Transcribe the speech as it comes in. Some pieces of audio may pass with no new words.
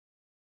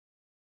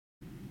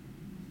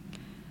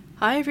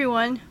Hi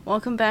everyone,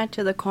 welcome back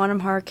to the Quantum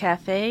Heart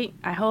Cafe.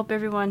 I hope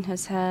everyone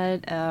has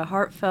had a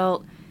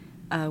heartfelt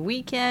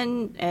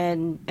weekend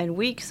and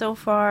week so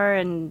far,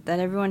 and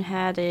that everyone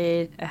had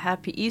a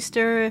happy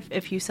Easter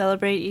if you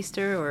celebrate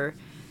Easter, or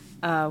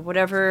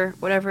whatever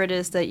it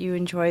is that you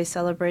enjoy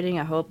celebrating.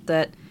 I hope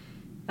that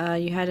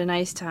you had a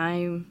nice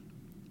time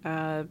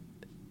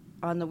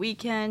on the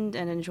weekend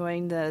and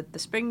enjoying the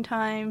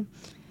springtime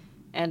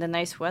and the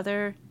nice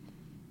weather.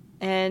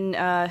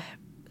 And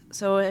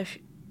so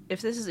if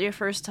this is your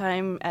first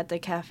time at the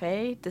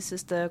cafe, this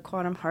is the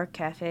Quantum Heart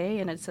Cafe,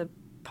 and it's a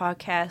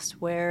podcast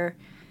where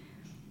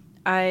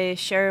I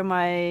share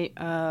my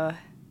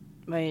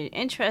my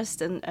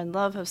interest and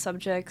love of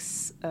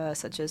subjects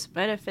such as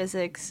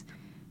metaphysics,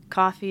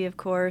 coffee, of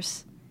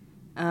course,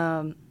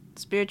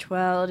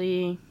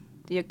 spirituality,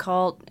 the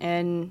occult,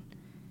 and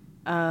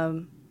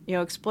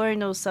exploring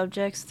those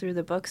subjects through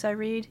the books I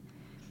read,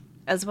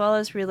 as well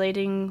as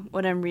relating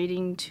what I'm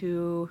reading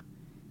to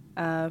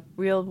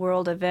real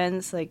world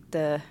events like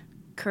the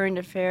current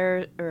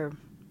affair, or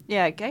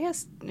I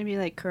guess maybe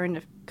like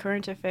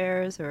current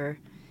affairs, or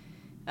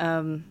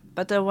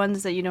but the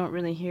ones that you don't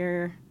really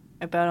hear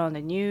about on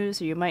the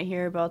news, or you might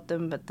hear about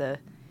them, but the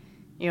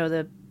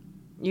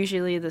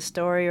usually the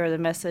story or the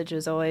message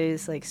is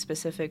always like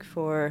specific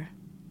for,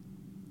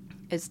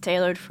 it's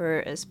tailored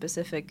for a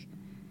specific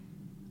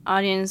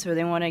audience, or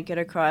they want to get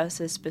across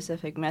a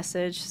specific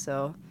message.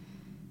 So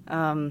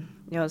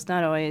it's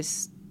not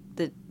always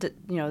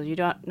you're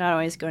not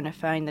always going to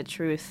find the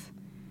truth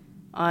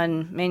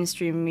on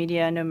mainstream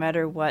media, no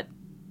matter what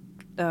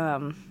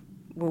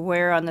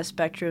where on the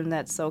spectrum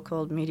that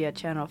so-called media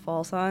channel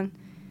falls on.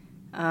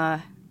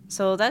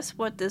 So that's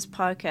what this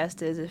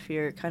podcast is, if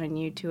you're kind of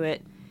new to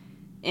it,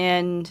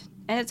 and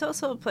it's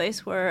also a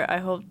place where I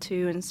hope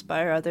to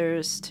inspire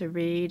others to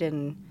read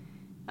and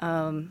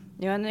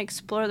and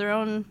explore their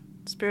own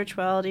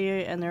spirituality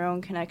and their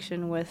own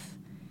connection with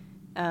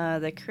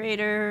the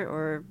creator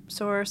or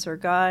source or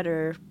God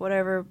or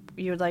whatever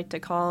you would like to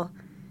call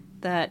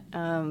that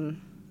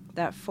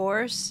that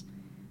force,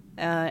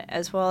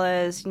 as well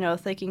as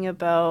thinking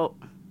about,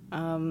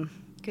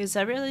 because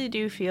I really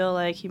do feel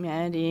like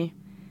humanity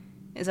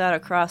is at a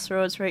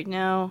crossroads right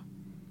now,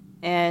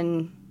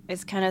 and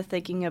it's kind of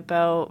thinking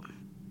about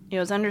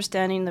it's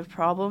understanding the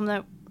problem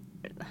that,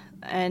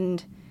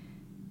 and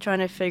trying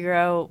to figure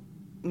out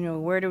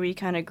where do we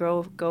kind of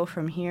go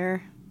from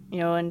here,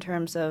 in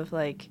terms of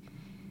like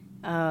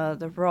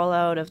the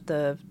rollout of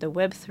the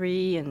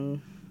Web3,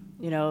 and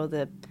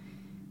the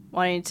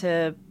wanting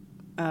to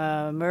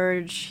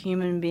merge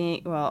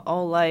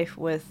all life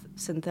with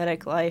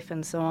synthetic life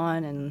and so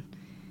on,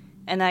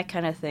 and that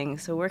kind of thing.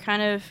 So we're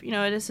kind of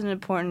it is an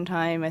important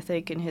time, I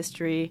think, in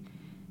history,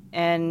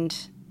 and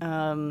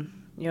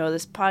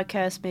this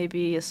podcast may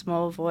be a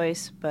small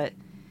voice, but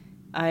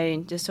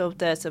I just hope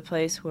that it's a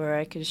place where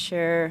I can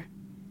share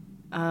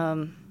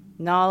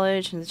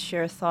knowledge and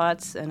share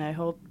thoughts, and I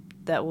hope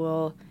that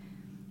will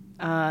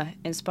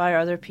inspire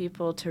other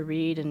people to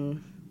read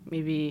and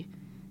maybe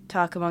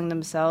talk among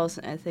themselves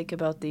and think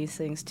about these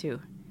things too.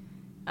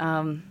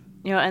 And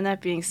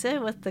that being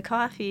said, with the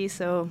coffee,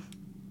 so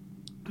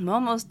I'm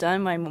almost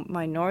done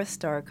my North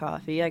Star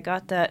coffee. I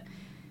got that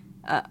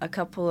a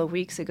couple of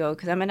weeks ago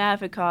because I'm an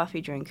avid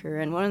coffee drinker,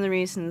 and one of the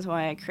reasons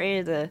why I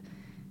created the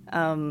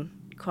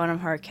Quantum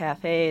Heart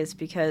Cafe is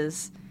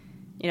because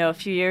a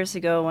few years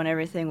ago, when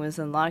everything was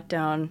in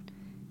lockdown,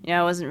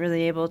 I wasn't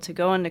really able to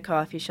go into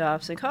coffee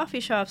shops, and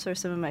coffee shops are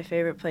some of my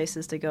favorite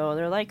places to go.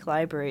 They're like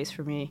libraries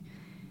for me,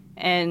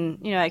 and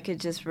I could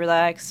just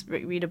relax,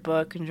 read a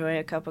book, enjoy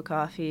a cup of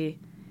coffee,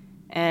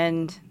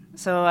 and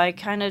so I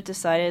kind of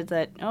decided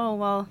that, oh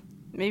well,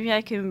 maybe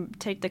I can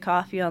take the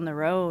coffee on the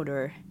road,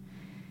 or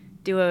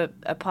do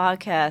a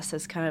podcast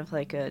that's kind of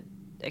like a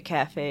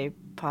cafe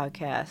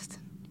podcast,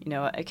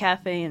 a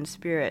cafe in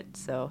spirit.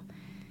 So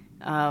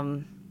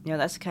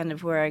that's kind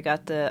of where I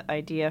got the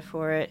idea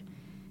for it.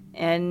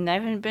 And I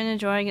haven't been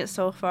enjoying it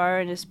so far,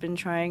 and just been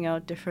trying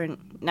out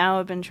different. Now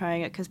I've been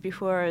trying it because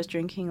before I was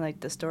drinking like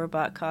the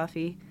store-bought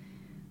coffee.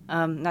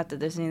 Not that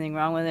there's anything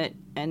wrong with it.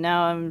 And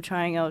now I'm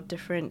trying out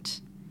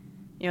different.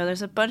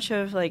 There's a bunch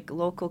of like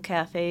local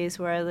cafes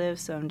where I live,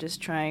 so I'm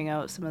just trying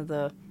out some of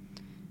the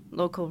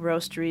local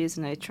roasteries,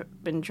 and I've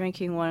been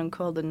drinking one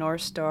called the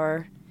North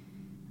Star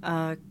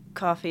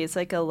coffee. It's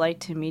like a light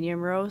to medium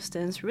roast,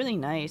 and it's really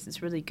nice.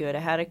 It's really good. I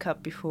had a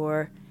cup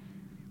before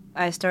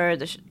I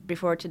started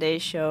before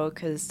today's show,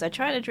 because I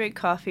try to drink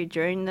coffee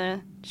during the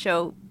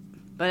show,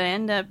 but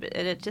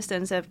it just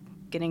ends up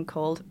getting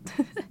cold.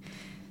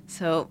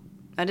 So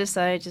I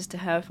decided just to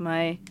have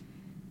my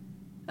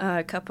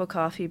cup of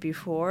coffee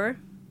before,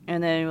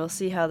 and then we'll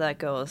see how that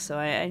goes. So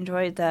I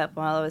enjoyed that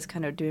while I was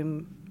kind of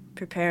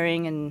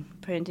preparing and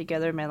putting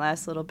together my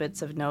last little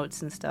bits of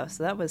notes and stuff.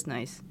 So that was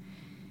nice.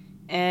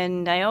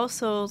 And I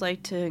also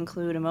like to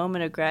include a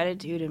moment of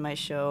gratitude in my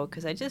show,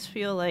 because I just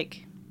feel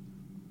like,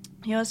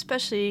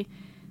 especially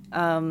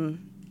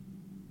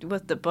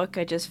with the book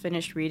I just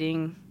finished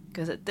reading,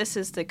 because this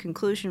is the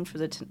conclusion for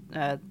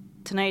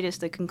tonight is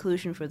the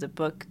conclusion for the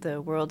book,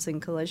 The Worlds in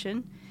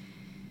Collision.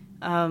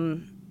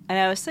 And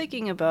I was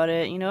thinking about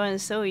it, and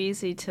it's so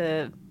easy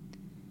to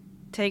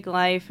take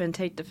life and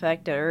take the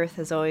fact that Earth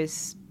has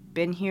always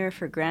been here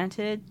for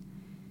granted,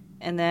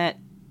 and that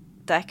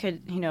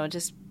could,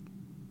 just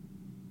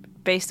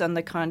based on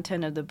the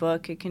content of the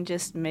book, it can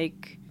just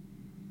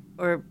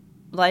or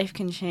life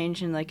can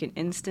change in like an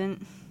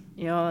instant.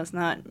 It's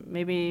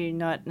maybe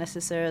not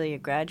necessarily a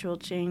gradual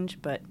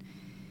change, but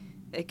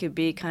it could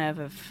be kind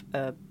of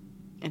a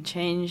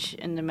change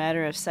in the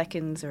matter of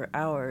seconds or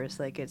hours.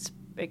 Like it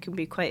can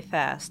be quite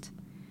fast.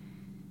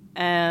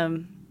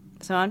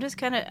 So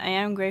I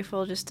am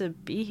grateful just to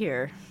be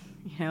here,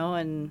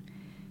 and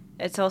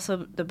it's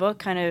also, the book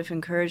kind of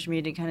encouraged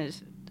me to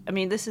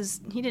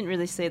he didn't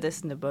really say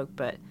this in the book,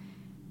 but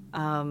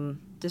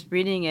just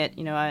reading it,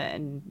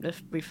 and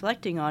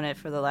reflecting on it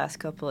for the last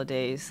couple of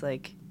days,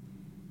 like,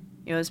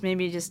 it's made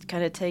me just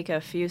kind of take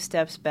a few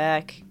steps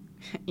back,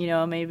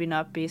 maybe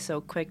not be so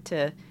quick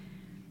to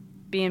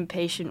be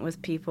impatient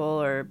with people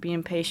or be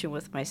impatient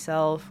with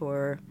myself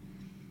or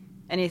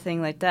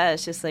anything like that.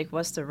 It's just like,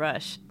 what's the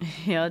rush?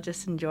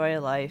 Just enjoy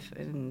life.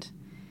 And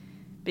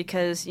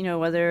because,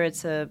 whether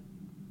it's a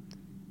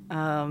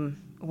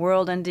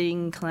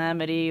world-ending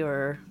calamity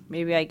or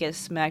maybe I get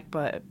smacked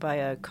by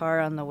a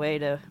car on the way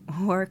to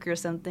work or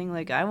something,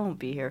 like, I won't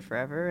be here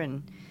forever.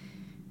 And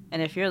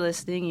if you're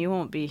listening, you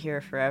won't be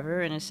here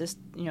forever. And it's just,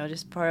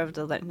 just part of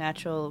the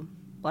natural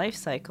life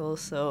cycle.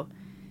 So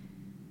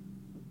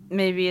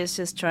maybe it's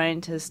just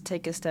trying to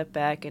take a step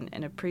back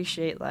and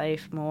appreciate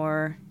life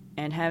more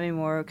and having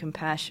more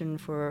compassion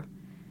for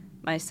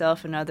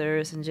myself and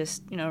others and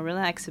just,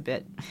 relax a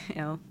bit,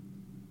 I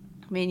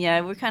mean,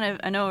 yeah,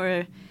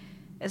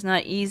 it's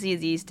not easy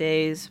these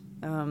days.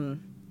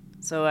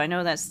 So I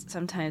know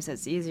sometimes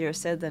that's easier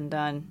said than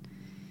done.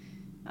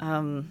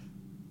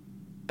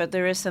 But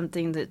there is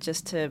something that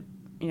just to,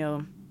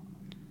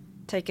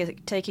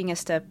 taking a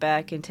step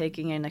back and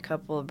taking in a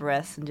couple of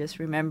breaths and just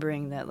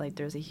remembering that, like,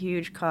 there's a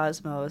huge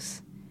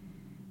cosmos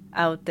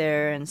out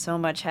there and so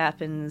much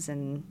happens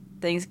and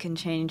things can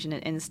change in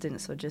an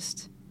instant. So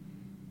just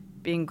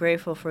being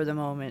grateful for the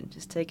moment,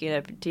 just taking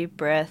a deep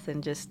breath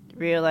and just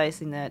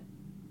realizing that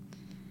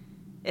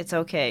it's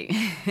okay.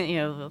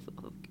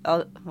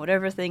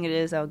 Whatever thing it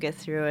is, I'll get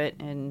through it,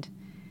 and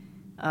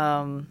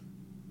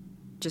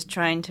just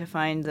trying to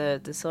find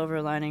the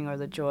silver lining or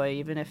the joy,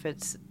 even if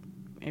it's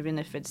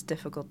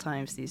difficult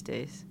times these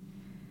days.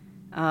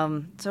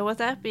 So with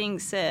that being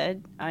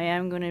said, I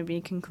am going to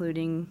be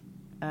concluding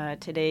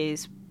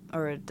the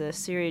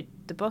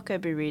book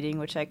I've been reading,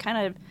 which I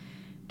kind of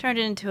turned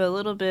into a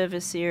little bit of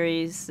a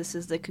series. This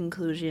is the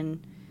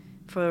conclusion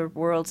for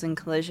Worlds in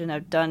Collision.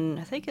 I've done,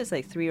 I think it's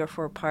like 3 or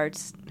 4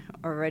 parts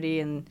already,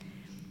 and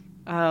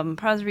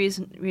probably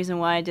the reason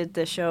why I did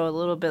the show a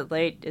little bit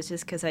late is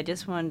just because I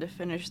just wanted to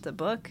finish the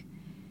book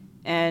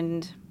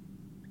and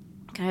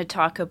kind of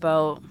talk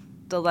about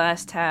the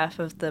last half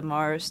of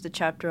the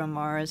chapter on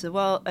Mars, as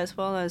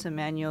well as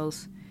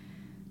Emmanuel's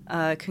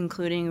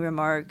concluding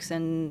remarks,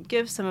 and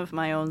give some of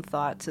my own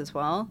thoughts as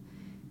well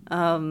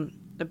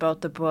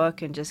about the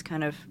book and just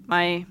kind of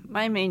my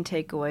main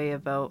takeaway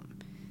about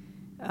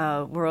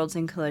Worlds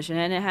in Collision.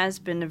 And it has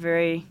been a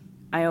very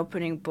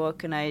eye-opening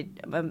book, and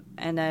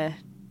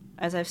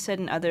as I've said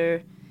in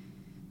other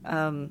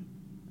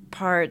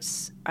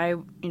parts, I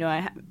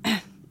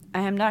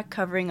am not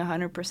covering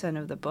 100%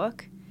 of the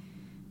book.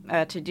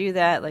 To do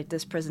that, like,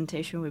 this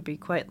presentation would be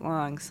quite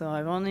long, so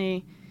I've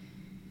only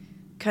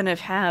kind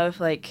of have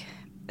like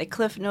a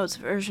Cliff Notes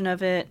version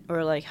of it,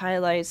 or like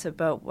highlights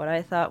about what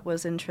I thought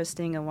was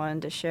interesting and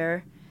wanted to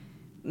share.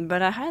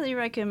 But I highly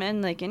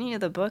recommend, like, any of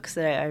the books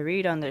that I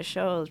read on this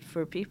show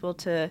for people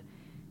to,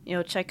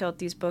 check out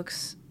these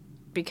books,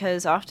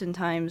 because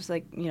oftentimes,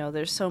 like,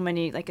 there's so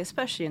many, like,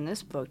 especially in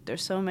this book,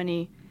 there's so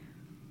many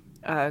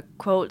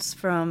quotes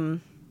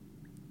from,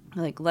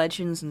 like,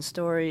 legends and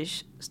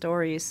stories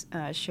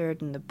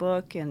shared in the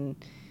book, and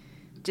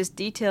just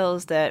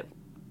details that,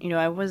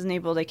 I wasn't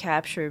able to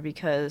capture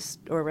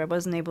or I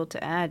wasn't able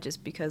to add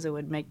just because it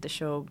would make the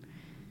show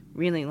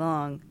really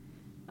long.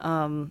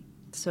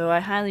 So I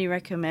highly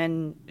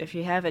recommend, if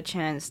you have a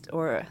chance,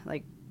 or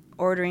like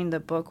ordering the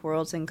book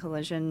Worlds in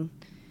Collision,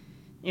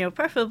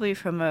 preferably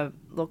from a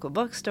local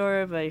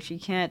bookstore, but if you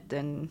can't,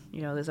 then,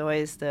 there's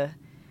always the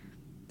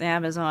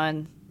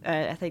Amazon.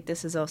 I think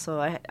this is also,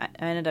 I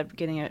ended up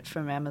getting it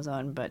from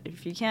Amazon, but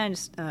if you can,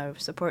 just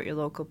support your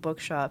local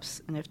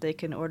bookshops, and if they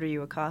can order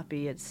you a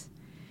copy, it's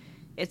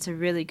a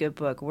really good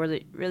book,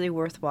 really, really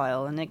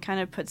worthwhile, and it kind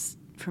of puts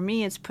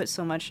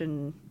so much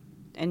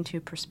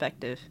into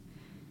perspective.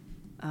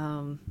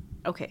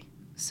 Okay,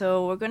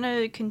 so we're going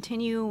to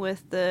continue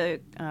with the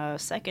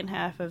second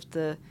half of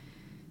the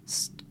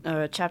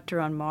chapter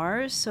on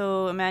Mars.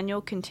 So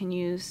Emmanuel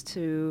continues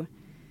to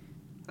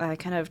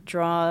kind of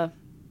draw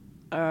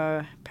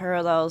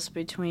parallels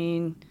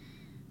between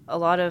a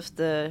lot of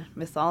the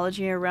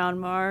mythology around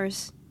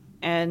Mars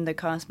and the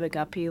cosmic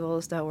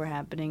upheavals that were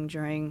happening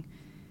during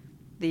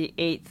the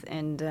 8th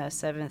and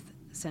 7th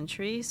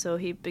century. So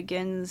he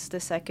begins the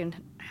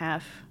second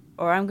half,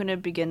 or I'm going to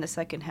begin the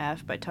second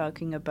half by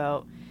talking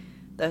about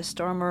the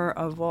stormer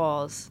of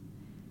walls.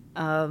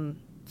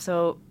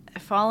 So,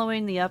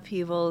 following the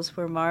upheavals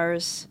where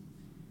Mars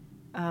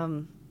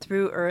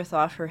threw Earth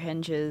off her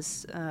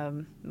hinges,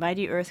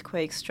 mighty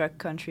earthquakes struck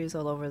countries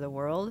all over the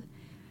world,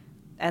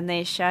 and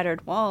they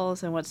shattered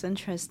walls. And what's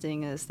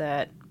interesting is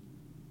that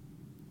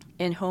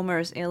in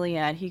Homer's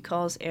Iliad, he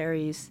calls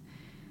Ares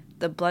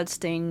the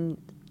bloodstained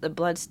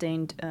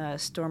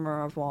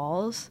stormer of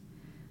walls.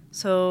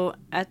 So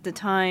at the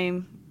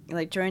time,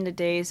 like during the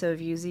days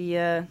of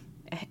Uzziah,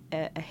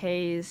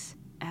 Ahaz,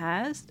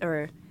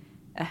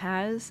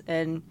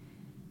 and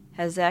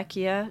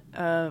Hezekiah,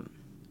 I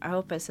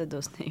hope I said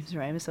those names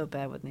right. I'm so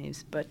bad with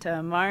names. But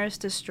Mars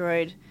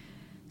destroyed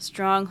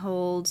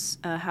strongholds,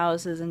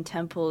 houses, and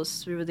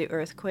temples through the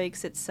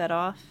earthquakes it set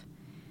off.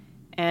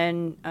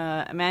 And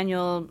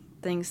Emmanuel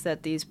thinks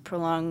that these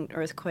prolonged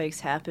earthquakes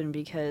happen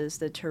because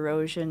the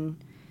erosion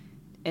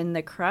in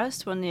the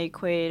crust when the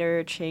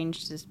equator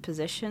changed its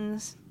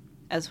positions,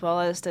 as well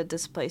as the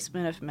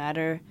displacement of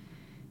matter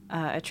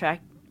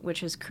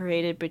which is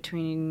created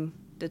between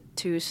the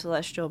two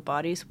celestial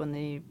bodies when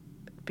they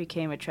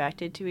became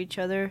attracted to each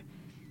other.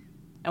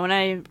 And when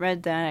I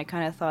read that, I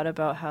kind of thought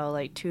about how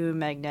like two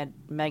magnets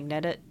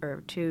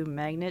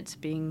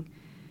being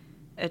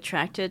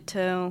attracted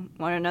to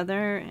one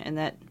another, and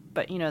that,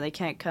 but they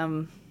can't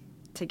come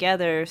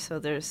together, so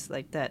there's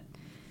like that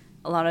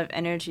a lot of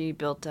energy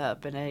built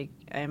up, and I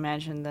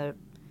imagine that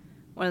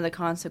one of the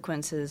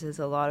consequences is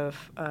a lot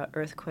of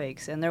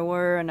earthquakes, and there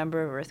were a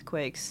number of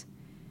earthquakes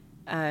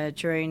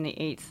during the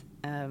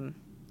 8th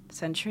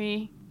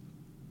century,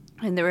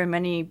 and there were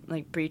many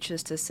like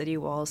breaches to city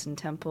walls and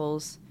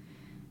temples,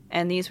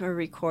 and these were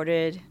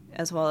recorded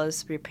as well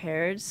as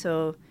repaired.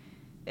 So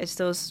it's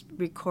those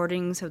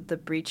recordings of the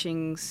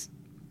breachings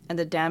and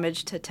the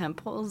damage to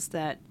temples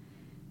that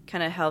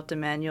kind of helped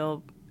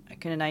Emmanuel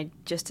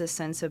just a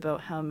sense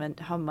about how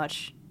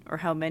much or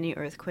how many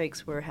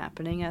earthquakes were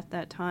happening at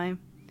that time.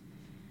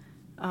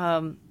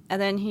 And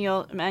then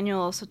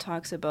Emmanuel also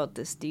talks about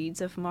the steeds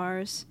of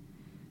Mars.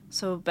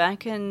 So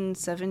back in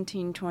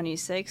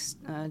 1726,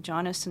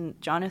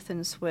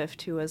 Jonathan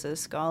Swift, who was a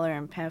scholar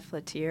and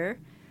pamphleteer,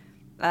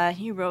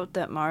 he wrote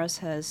that Mars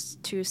has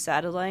 2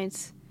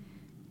 satellites.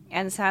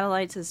 And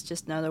satellites is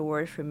just another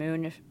word for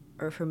moon,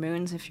 or for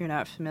moons, if you're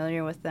not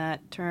familiar with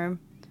that term.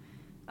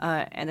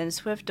 And then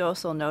Swift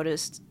also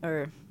noted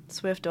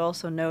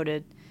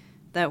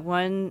that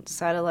one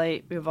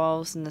satellite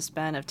revolves in the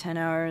span of 10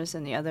 hours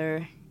and the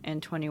other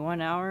in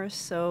 21 hours.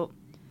 So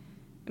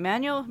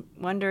Emmanuel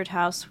wondered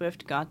how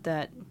Swift got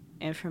that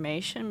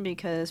information,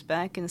 because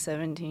back in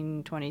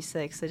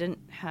 1726 they didn't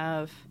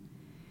have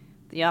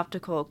the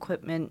optical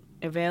equipment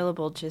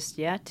available just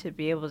yet to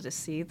be able to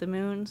see the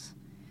moons.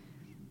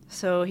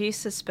 So he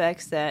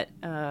suspects that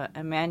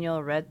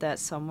Emmanuel read that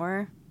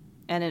somewhere,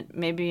 and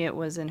maybe it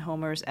was in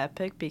Homer's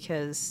epic,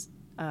 because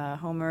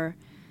Homer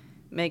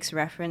makes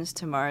reference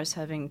to Mars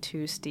having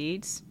 2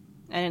 steeds,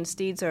 and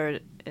steeds are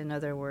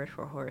another word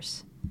for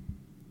horse.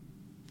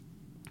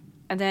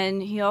 And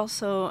then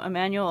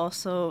Emmanuel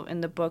also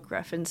in the book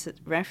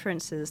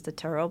references the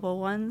terrible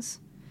ones.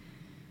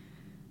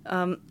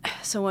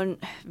 So when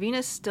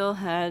Venus still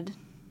had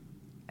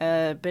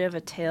a bit of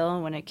a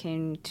tail when it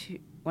came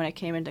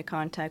into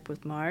contact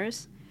with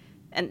Mars,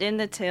 and in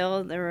the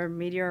tail there were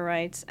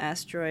meteorites,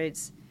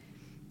 asteroids,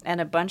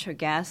 and a bunch of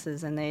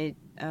gases, and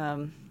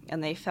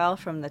they fell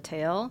from the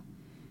tail.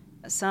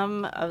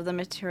 Some of the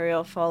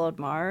material followed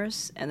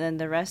Mars, and then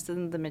the rest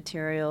of the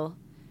material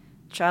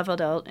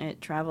traveled out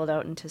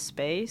into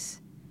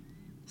space.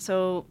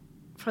 So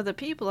for the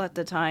people at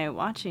the time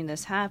watching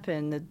this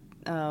happen,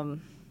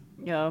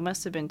 it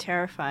must have been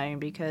terrifying,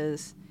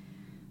 because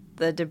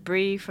the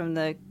debris from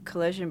the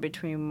collision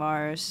between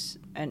Mars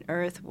and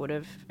Earth would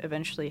have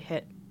eventually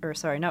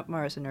not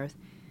Mars and Earth,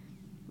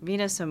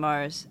 Venus and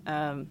Mars.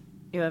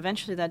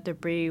 Eventually that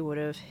debris would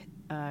have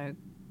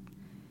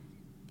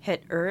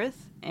hit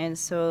Earth, and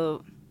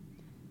so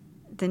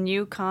the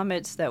new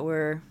comets that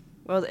were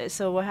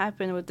so what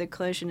happened with the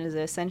collision is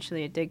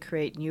essentially it did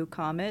create new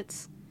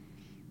comets,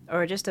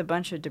 or just a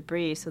bunch of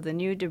debris. So the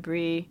new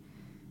debris,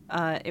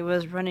 it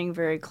was running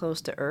very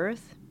close to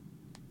Earth.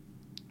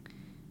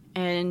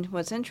 And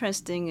what's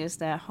interesting is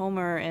that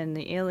Homer in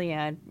the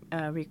Iliad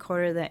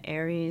recorded that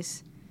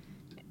Ares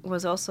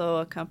was also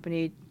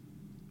accompanied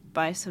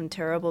by some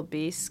terrible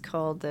beasts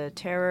called the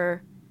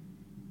Terror,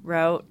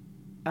 Rout,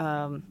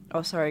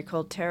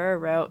 called Terror,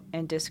 Rout,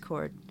 and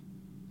Discord.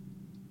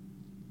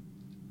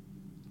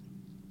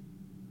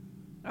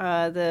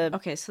 So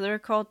they're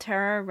called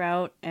Terror,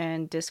 Rout,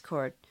 and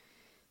Discord.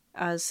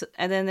 And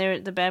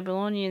then the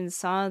Babylonians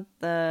saw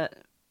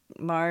that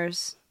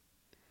Mars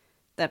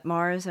and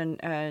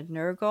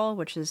Nergal,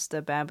 which is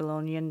the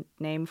Babylonian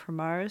name for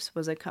Mars,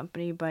 was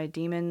accompanied by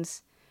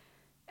demons,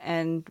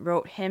 and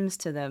wrote hymns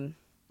to them.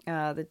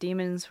 The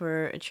demons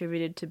were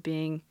attributed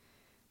to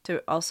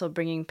also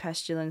bringing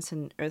pestilence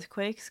and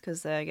earthquakes,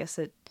 because I guess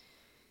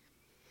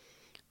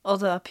all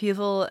the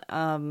upheaval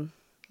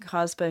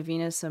caused by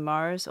Venus and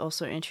Mars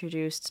also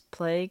introduced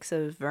plagues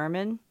of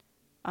vermin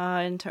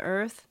into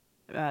Earth,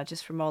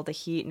 just from all the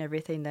heat and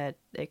everything that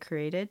it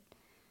created.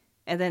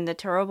 And then the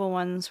terrible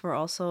ones were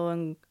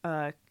also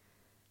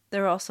they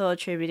were also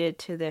attributed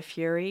to the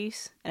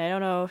Furies. And I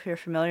don't know if you're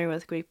familiar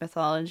with Greek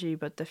mythology,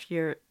 but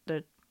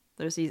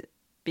there's these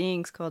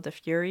beings called the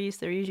Furies.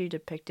 They're usually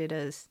depicted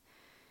as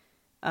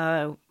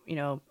women.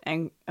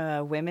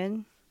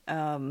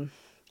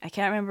 I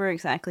can't remember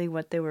exactly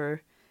what they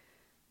were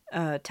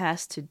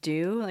tasked to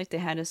do. Like they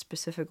had a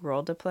specific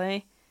role to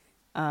play.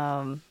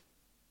 But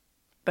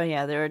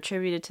yeah, they're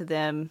attributed to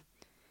them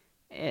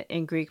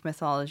in Greek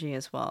mythology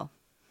as well.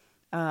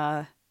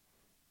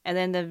 And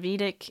then the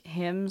Vedic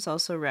hymns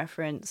also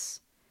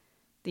reference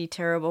the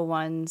terrible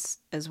ones,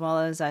 as well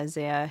as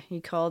Isaiah. He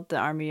called the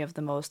army of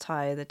the Most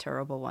High the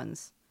terrible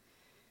ones.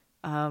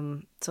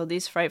 So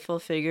these frightful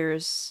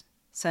figures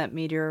sent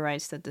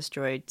meteorites that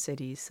destroyed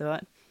cities. So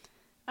I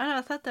don't know,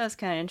 I thought that was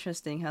kind of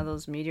interesting how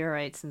those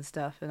meteorites and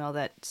stuff and all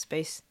that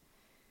space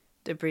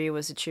debris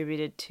was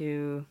attributed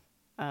to,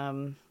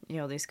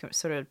 these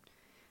sort of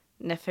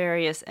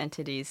nefarious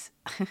entities.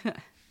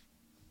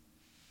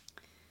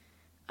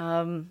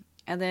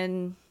 And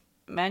then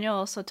Manuel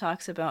also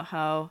talks about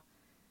how,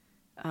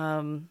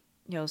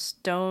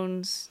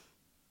 stones,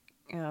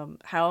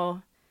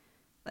 how,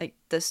 like,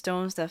 the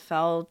stones that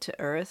fell to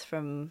Earth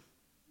from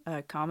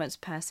comets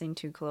passing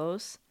too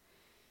close,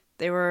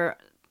 they were,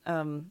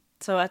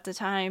 so at the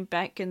time,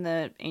 back in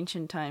the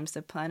ancient times,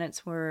 the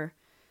planets were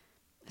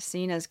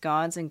seen as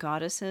gods and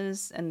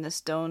goddesses, and the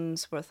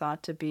stones were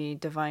thought to be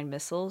divine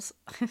missiles.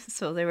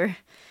 So they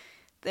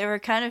were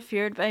kind of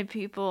feared by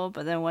people,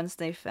 but then once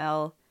they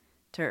fell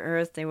to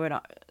Earth, they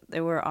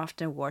were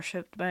often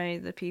worshipped by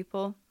the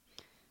people.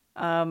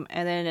 And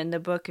then in the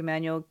book,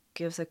 Emmanuel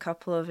gives a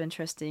couple of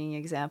interesting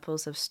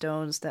examples of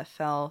stones that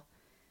fell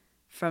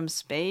from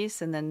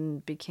space and then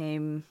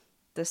became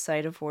the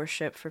site of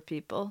worship for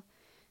people.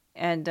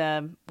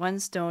 And one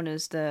stone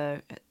is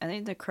the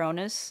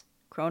Kronos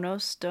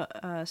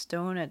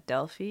stone at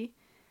Delphi,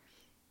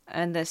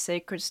 and the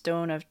sacred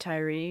stone of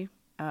Tyre.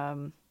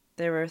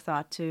 They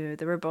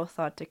were both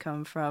thought to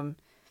come from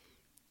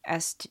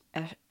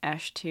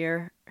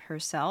Ashtir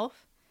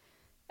herself.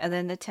 And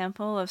then the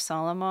Temple of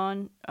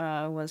Solomon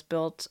was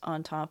built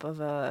on top of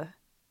a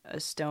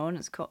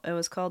stone. It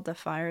was called the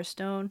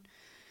Firestone,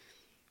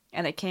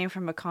 and it came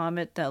from a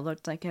comet that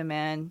looked like a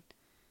man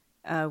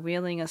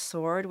wielding a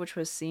sword, which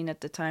was seen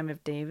at the time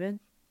of David.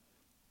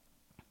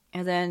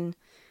 And then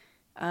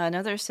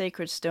another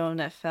sacred stone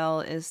that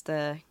fell is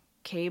the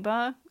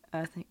Kaaba.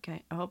 I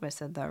hope I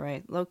said that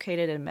right.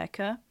 Located in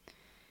Mecca,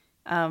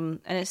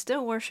 and it's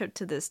still worshipped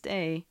to this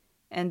day.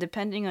 And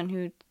depending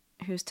on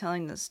who's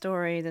telling the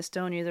story, the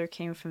stone either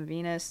came from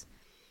Venus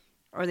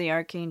or the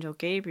Archangel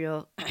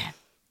Gabriel.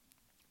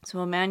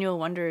 So Emmanuel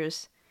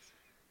wonders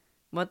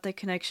what the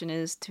connection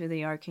is to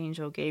the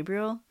Archangel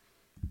Gabriel,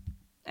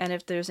 and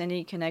if there's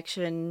any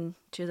connection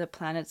to the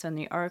planets and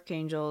the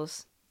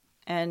archangels.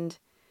 And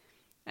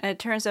it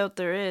turns out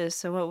there is.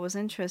 So what was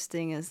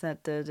interesting is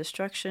that the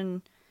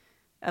destruction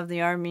of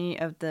the army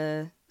of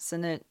the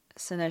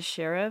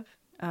Sennacherib,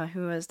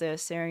 who was the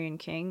Assyrian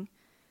king,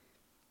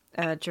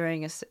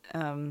 during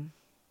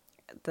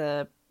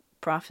the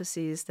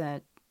prophecies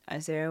that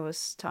Isaiah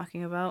was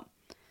talking about.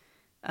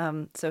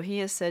 So he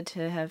is said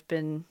to have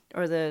been,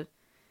 or the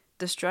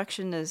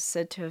destruction is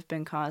said to have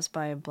been caused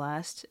by a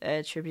blast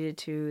attributed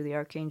to the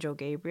Archangel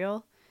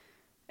Gabriel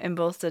in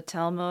both the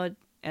Talmud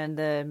and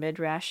the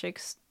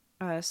Midrashic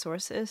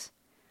sources.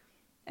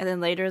 And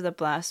then later the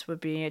blast would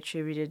be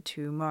attributed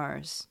to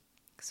Mars.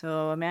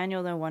 So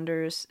Emmanuel then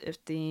wonders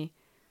if the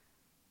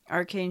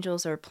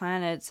archangels are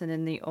planets, and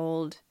in the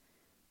old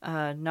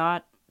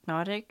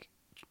Gnostic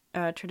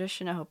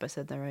tradition, I hope I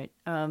said that right,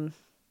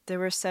 there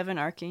were 7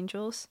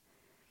 archangels,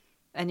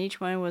 and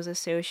each one was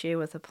associated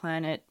with a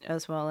planet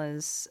as well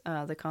as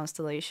the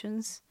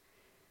constellations.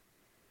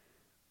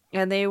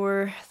 And they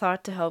were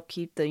thought to help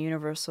keep the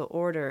universal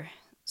order.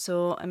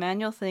 So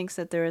Emmanuel thinks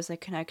that there is a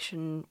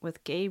connection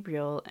with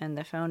Gabriel and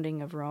the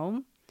founding of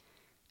Rome.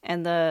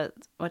 And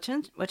what's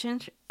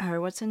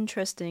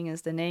interesting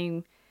is the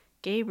name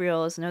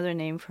Gabriel is another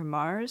name for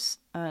Mars.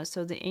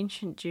 So the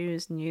ancient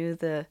Jews knew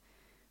the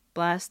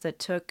blast that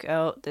took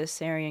out the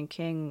Assyrian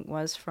king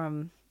was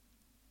from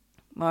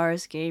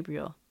Mars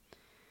Gabriel.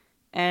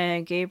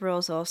 And Gabriel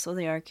is also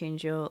the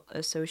archangel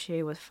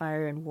associated with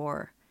fire and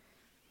war.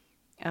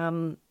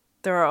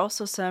 There are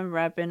also some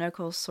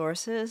rabbinical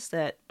sources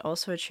that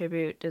also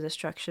attribute the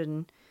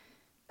destruction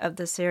of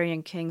the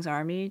Assyrian king's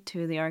army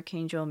to the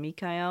archangel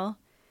Michael,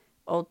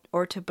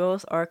 or to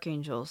both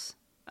archangels.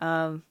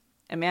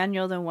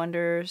 Emmanuel then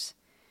wonders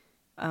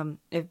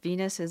if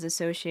Venus is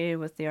associated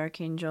with the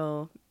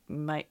archangel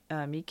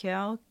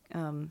Michael,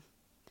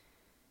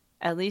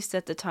 at least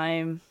at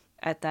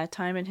that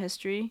time in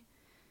history.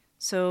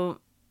 So,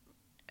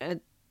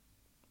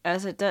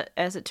 as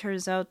it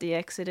turns out, the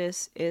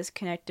Exodus is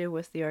connected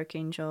with the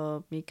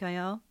archangel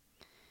Michael,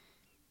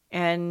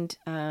 and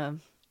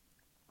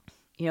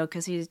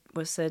because he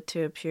was said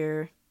to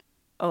appear.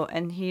 Oh,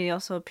 and he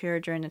also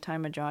appeared during the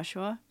time of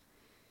Joshua,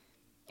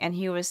 and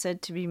he was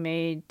said to be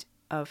made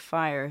of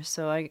fire.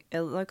 So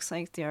it looks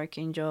like the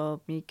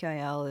archangel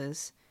Michael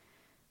is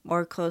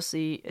more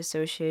closely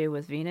associated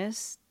with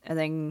Venus, and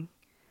then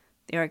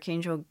the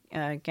archangel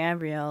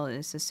Gabriel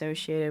is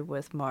associated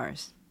with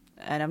Mars.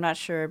 And I'm not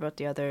sure about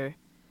the other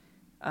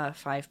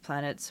 5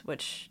 planets,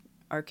 which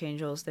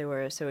archangels they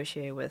were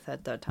associated with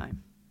at that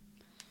time.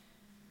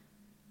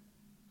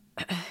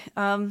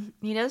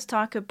 He does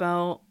talk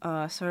about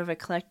sort of a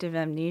collective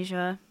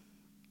amnesia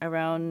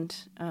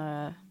around,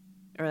 or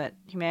that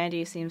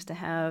humanity seems to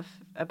have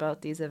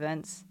about these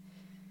events,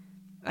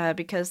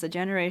 because the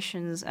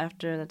generations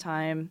after the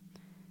time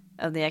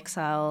of the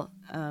exile,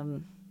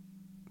 and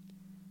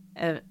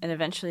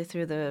eventually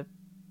through the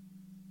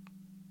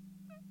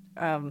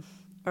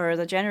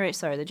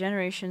the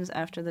generations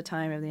after the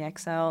time of the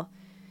exile,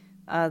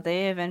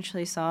 they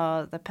eventually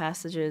saw the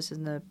passages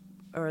in the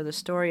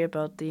story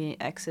about the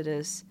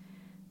Exodus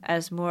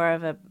as more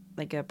of a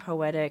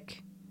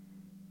poetic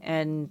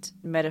and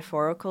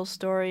metaphorical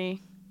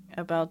story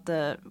about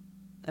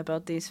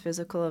these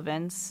physical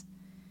events,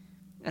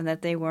 and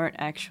that they weren't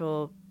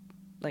actual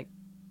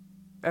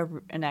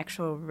an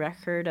actual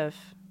record of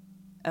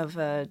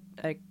a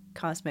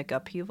cosmic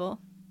upheaval.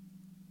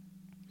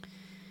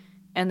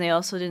 And they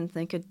also didn't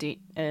think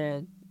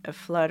a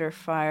flood or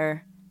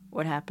fire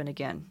would happen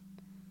again.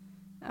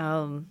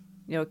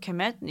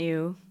 Kemet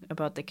knew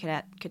about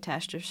the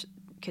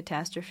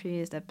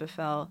catastrophes that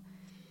befell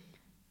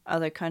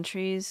other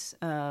countries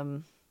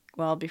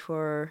well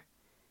before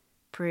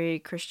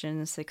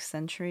pre-Christian 6th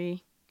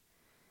century.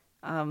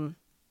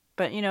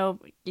 But you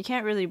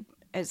can't really.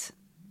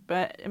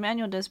 But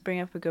Emmanuel does bring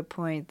up a good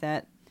point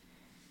that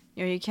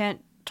you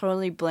can't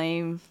totally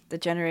blame the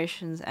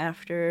generations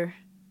after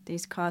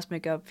these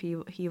cosmic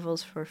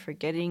upheavals for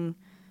forgetting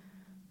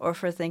or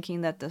for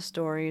thinking that the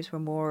stories were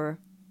more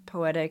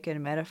poetic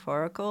and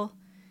metaphorical,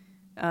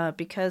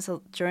 because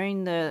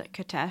during the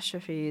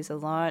catastrophes, a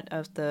lot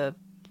of the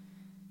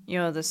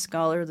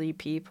scholarly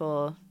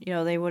people,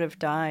 they would have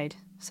died,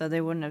 so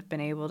they wouldn't have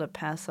been able to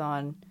pass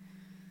on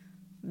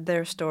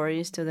their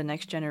stories to the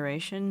next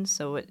generation.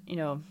 So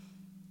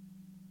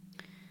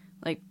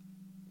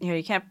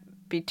you can't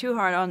be too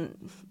hard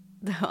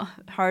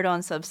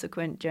on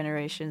subsequent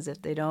generations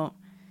if they don't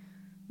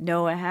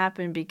know what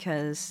happened,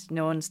 because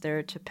no one's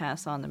there to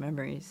pass on the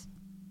memories.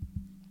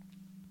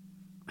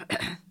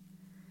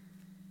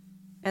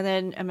 And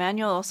then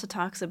Emmanuel also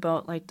talks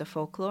about the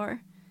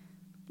folklore,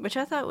 which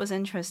I thought was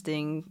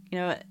interesting.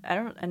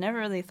 I never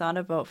really thought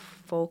about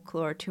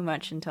folklore too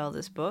much until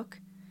this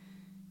book,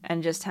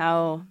 and just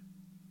how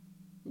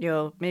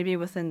maybe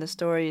within the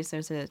stories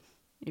there's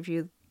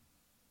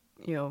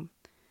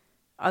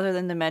other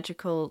than the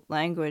magical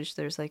language,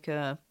 there's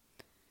a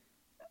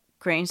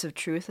grains of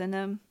truth in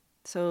them.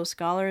 So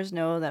scholars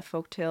know that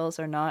folktales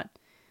are not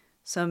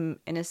some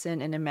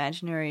innocent and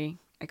imaginary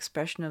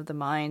expression of the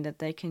mind, that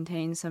they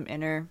contain some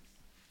inner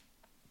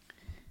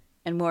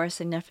and more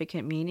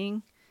significant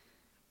meaning.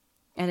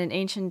 And in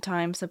ancient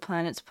times, the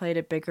planets played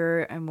a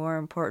bigger and more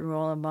important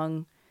role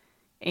among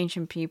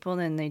ancient people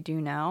than they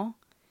do now.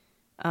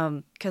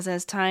 Because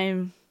as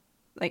time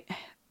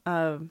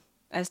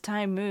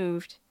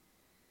moved,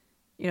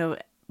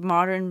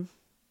 modern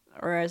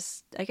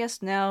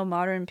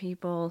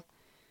people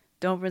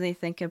don't really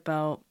think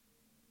about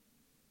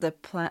the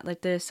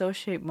they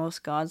associate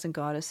most gods and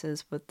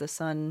goddesses with the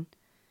sun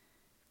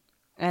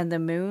and the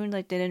moon.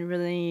 They didn't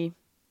really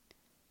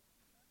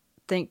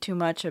think too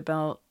much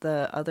about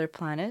the other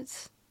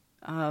planets.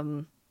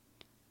 And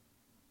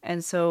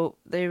so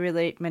they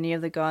relate many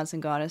of the gods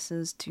and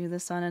goddesses to the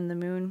sun and the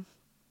moon.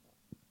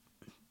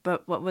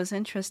 But what was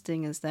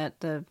interesting is that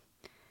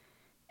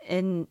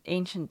in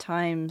ancient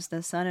times,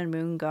 the sun and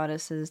moon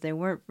goddesses, they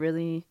weren't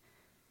really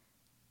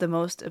the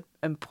most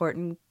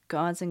important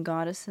gods and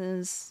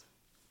goddesses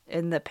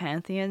in the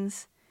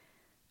pantheons.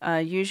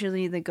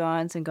 Usually the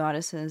gods and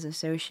goddesses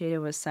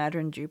associated with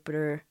Saturn,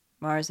 Jupiter,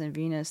 Mars, and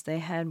Venus, they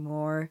had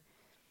more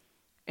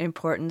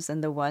importance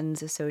than the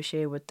ones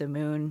associated with the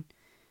moon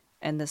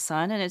and the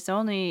sun. And it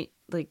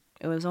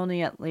was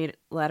only at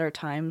latter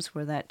times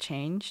where that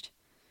changed.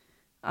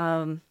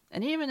 And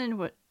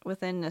even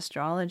within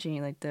astrology,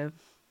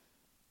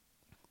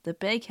 the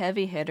big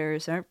heavy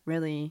hitters aren't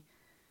really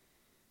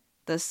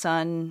the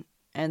sun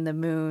and the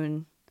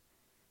moon,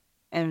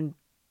 and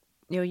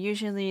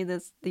usually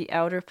the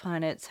outer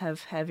planets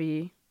have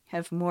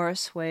more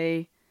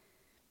sway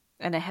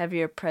and a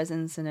heavier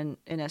presence in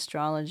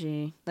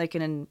astrology.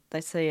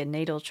 Let's say a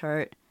natal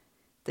chart,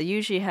 they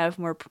usually have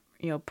more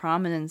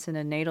prominence in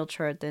a natal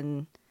chart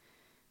than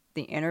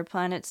the inner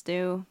planets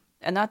do.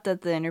 And not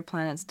that the inner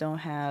planets don't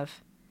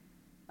have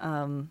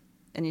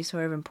any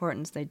sort of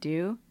importance, they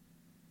do,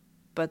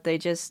 but they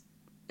just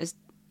it's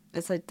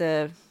like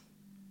the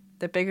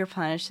bigger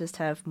planets just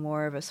have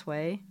more of a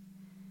sway.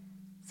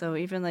 So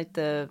even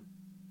even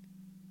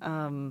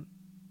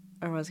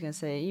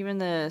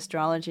the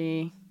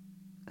astrology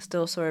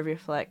still sort of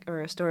reflect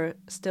or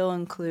still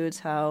includes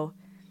how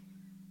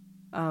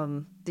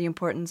the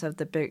importance of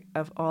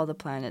of all the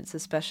planets,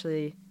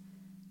 especially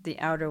the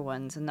outer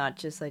ones, and not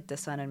just the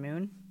sun and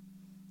moon.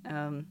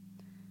 And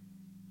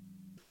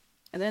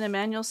then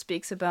Emmanuel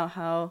speaks about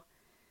how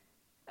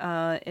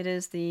it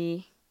is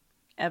the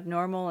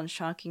abnormal and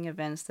shocking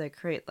events that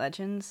create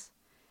legends,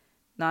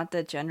 not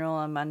the general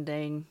and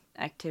mundane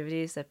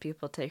activities that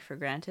people take for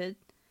granted.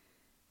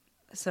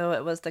 So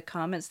it was the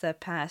comets that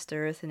passed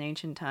Earth in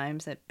ancient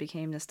times that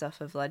became the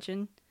stuff of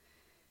legend.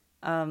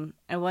 And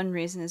one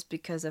reason is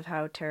because of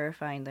how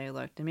terrifying they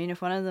looked. I mean,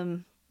 if one of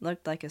them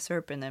looked like a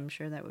serpent, I'm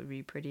sure that would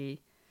be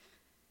pretty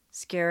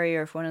scary.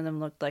 Or if one of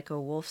them looked like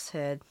a wolf's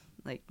head,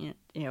 like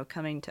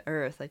coming to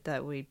Earth, like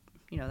that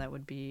that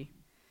would be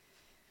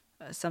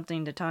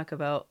something to talk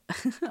about.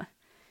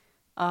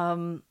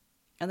 And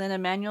then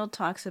Emmanuel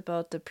talks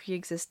about the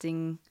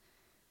pre-existing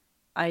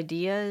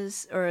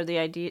ideas, or the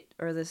idea,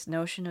 or this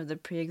notion of the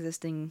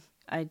pre-existing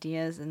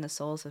ideas in the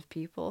souls of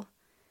people.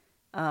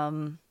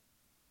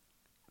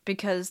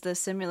 Because the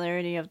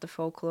similarity of the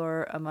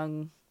folklore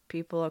among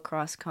people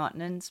across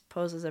continents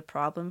poses a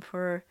problem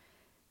for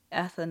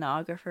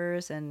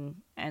ethnographers and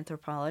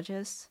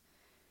anthropologists.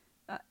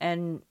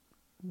 And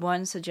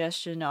one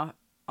suggestion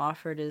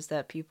offered is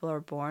that people are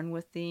born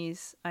with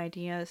these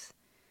ideas.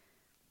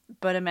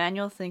 But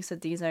Emmanuel thinks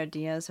that these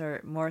ideas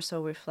are more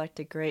so reflect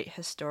a great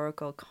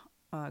historical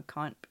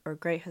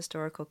great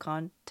historical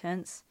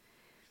contents,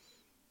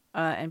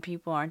 and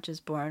people aren't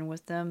just born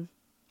with them.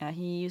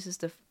 He uses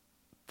the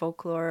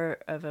folklore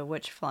of a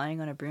witch flying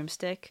on a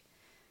broomstick,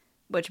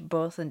 which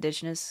both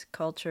indigenous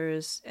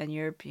cultures and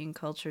European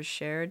cultures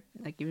shared,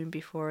 like even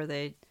before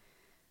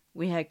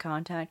we had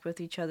contact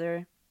with each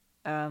other.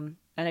 And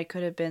it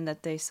could have been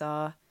that they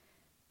saw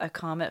a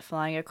comet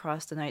flying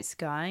across the night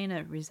sky and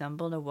it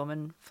resembled a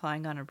woman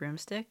flying on a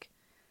broomstick.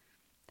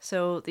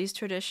 So these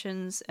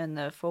traditions and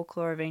the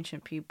folklore of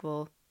ancient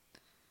people,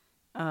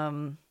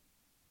 they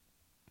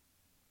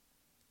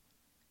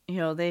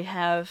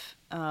have,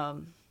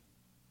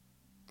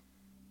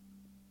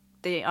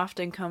 they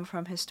often come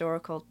from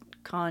historical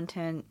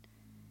content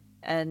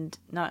and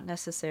not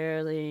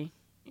necessarily,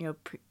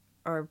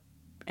 are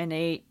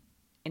innate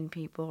in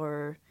people,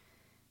 or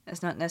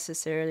it's not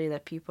necessarily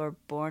that people are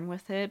born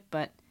with it,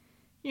 but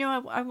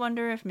I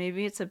wonder if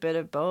maybe it's a bit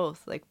of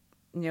both. Like,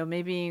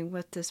 maybe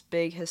with this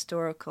big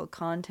historical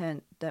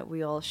content that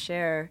we all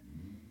share,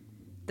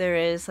 there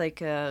is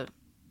like a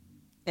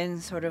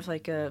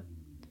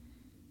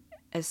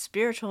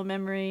spiritual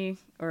memory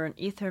or an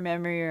ether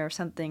memory or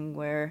something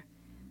where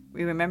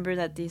we remember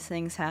that these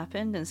things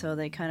happened, and so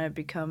they kind of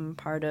become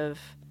part of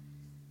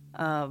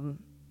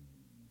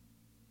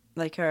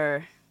like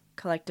our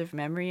collective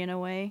memory in a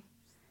way.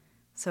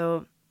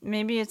 So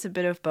maybe it's a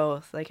bit of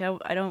both. Like I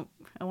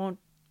won't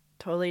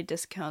totally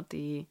discount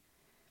the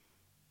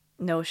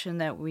notion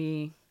that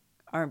we're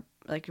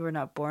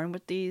not born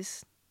with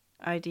these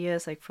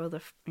ideas, like for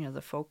the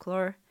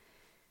folklore.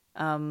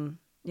 And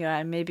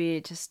maybe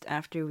just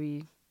after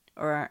we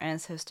or our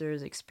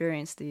ancestors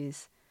experienced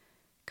these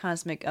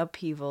cosmic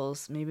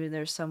upheavals, maybe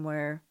there's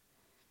somewhere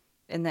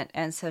in that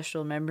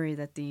ancestral memory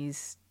that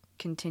these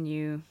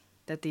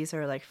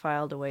are like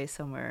filed away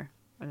somewhere,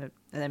 and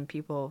then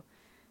people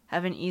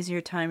have an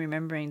easier time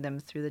remembering them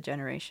through the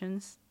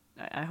generations.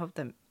 I hope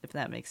that, if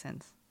that makes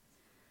sense.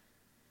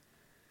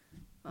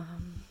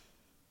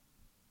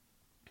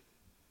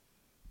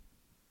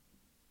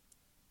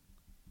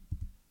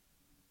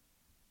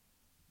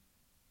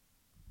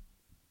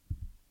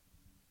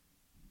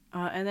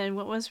 And then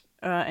what was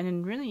and a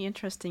really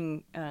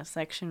interesting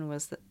section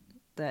was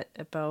that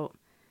about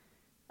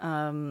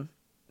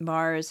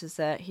Mars, is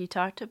that he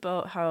talked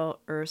about how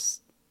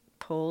Earth's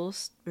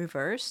poles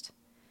reversed.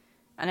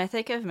 And I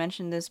think I've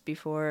mentioned this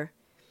before.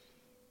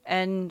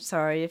 And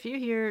sorry, if you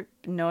hear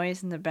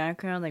noise in the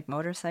background, like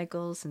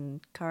motorcycles and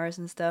cars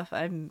and stuff,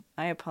 I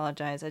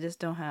apologize. I just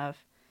don't have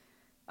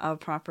a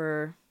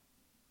proper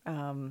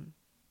sound,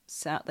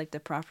 like the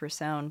proper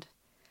sound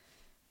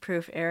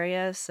proof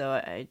area,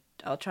 so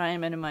I'll try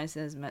and minimize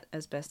it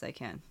as best I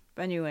can.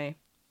 But anyway,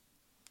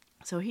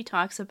 so he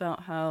talks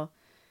about how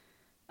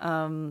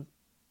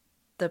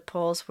the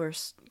poles were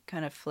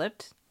kind of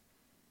flipped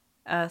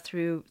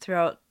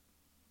throughout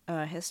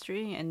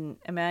history, and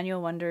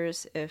Emmanuel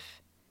wonders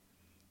if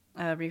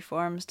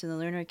reforms to the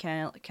lunar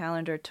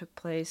calendar took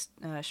place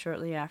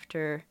shortly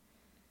after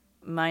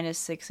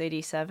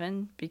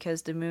 -687,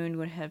 because the moon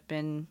would have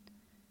been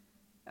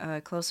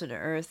closer to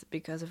Earth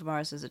because of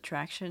Mars's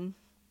attraction.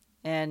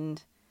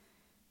 And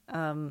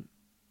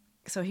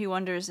so he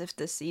wonders if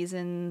the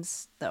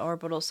seasons, the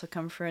orbital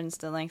circumference,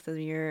 the length of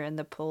the year, and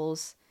the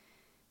poles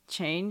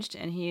changed.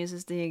 And he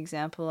uses the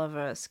example of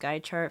a sky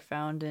chart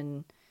found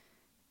in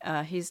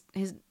he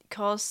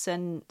calls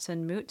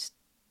Senmut's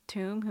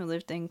tomb, who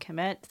lived in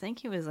Kemet. I think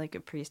he was like a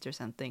priest or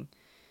something.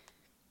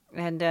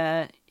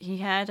 And he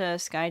had a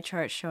sky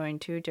chart showing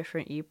two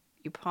different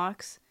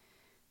epochs,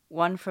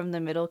 one from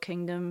the Middle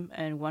Kingdom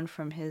and one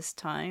from his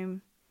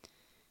time.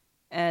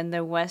 And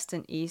the west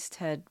and east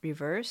had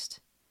reversed.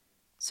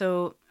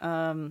 So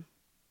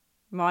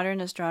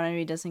modern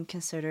astronomy doesn't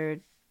consider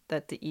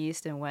that the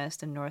east and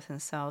west and north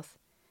and south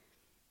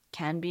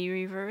can be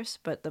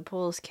reversed, but the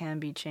poles can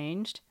be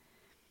changed.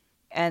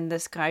 And the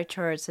sky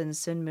charts in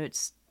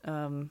Sinmut's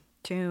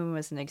tomb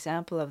is an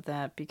example of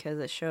that because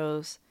it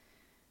shows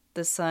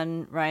the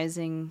sun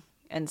rising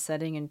and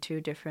setting in two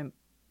different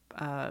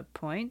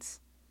points.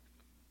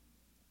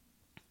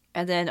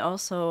 And then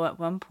also at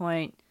one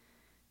point,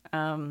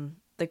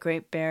 the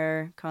Great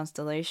Bear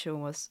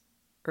constellation was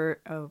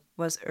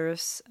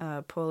Earth's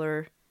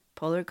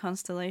polar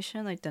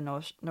constellation, like the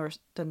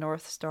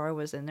North Star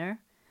was in there.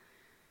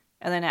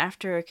 And then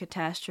after a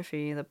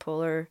catastrophe, the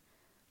polar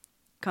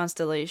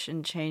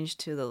constellation changed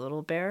to the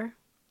Little Bear,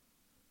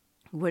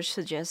 which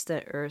suggests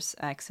that Earth's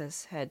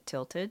axis had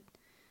tilted.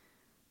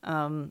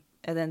 And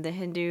then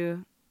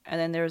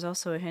there was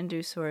also a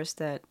Hindu source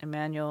that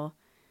Emmanuel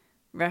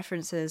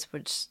references,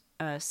 which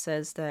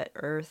says that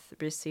Earth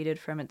receded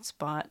from its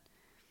spot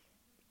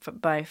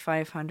by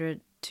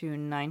 500 to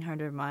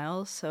 900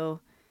 miles. So,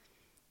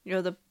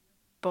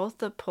 both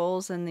the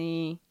poles and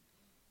the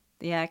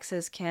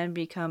axis can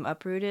become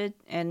uprooted.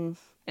 And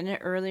in an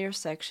earlier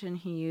section,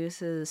 he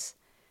uses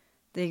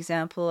the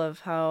example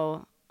of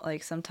how,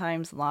 like,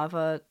 sometimes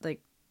lava,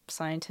 like,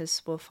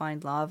 scientists will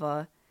find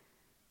lava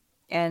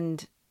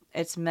and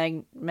its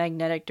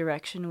magnetic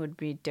direction would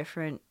be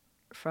different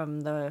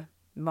from the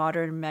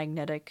modern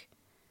magnetic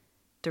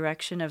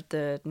direction of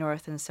the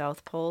North and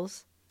South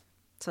poles.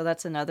 So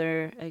that's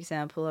another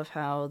example of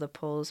how the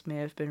poles may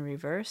have been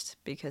reversed,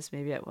 because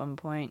maybe at one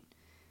point,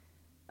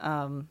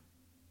 the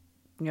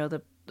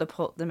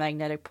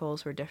magnetic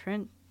poles were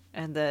different,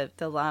 and the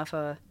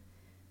lava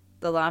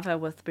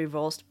with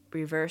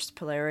reversed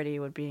polarity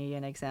would be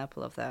an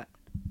example of that.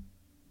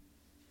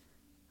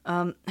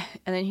 And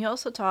then he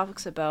also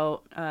talks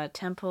about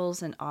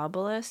temples and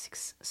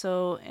obelisks.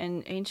 So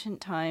in ancient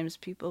times,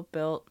 people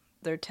built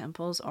their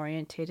temples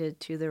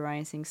orientated to the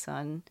rising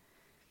sun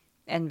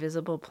and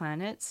visible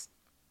planets.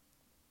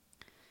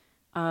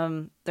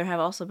 There have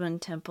also been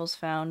temples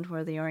found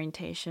where the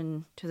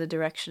orientation to the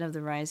direction of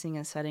the rising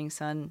and setting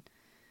sun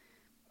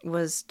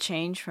was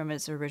changed from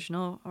its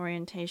original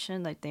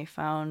orientation. Like, they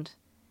found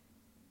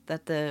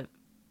that the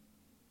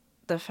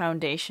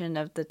foundation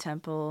of the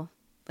temple,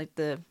 like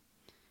the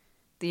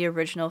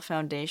original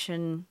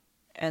foundation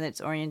and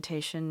its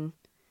orientation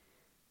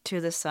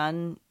to the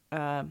sun,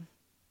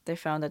 they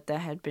found that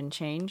had been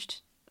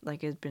changed.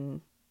 Like, a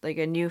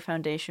new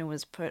foundation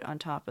was put on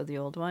top of the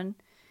old one,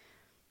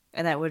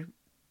 and that would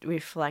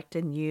reflect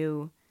a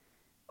new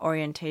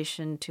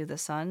orientation to the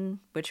sun,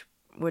 which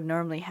would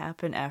normally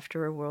happen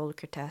after a world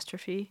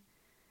catastrophe.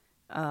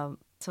 And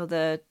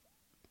then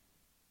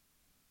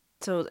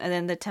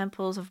the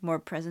temples of more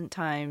present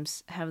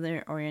times have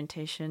their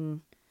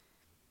orientation,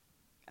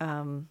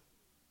 the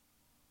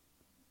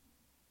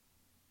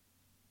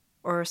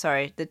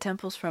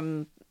temples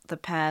from the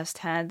past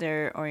had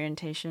their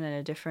orientation in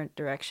a different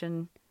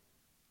direction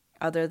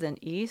other than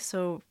east.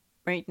 So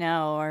right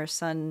now our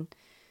sun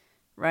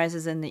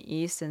rises in the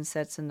east and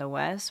sets in the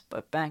west,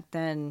 but back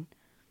then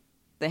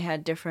they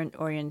had different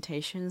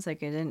orientations.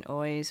 Like, it didn't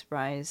always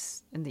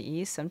rise in the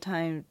east.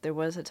 Sometimes there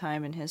was a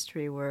time in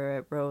history where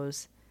it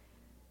rose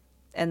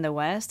in the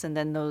west, and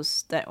then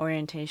that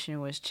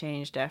orientation was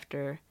changed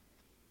after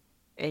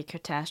a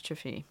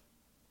catastrophe.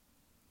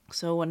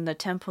 So when the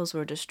temples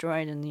were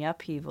destroyed in the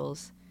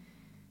upheavals,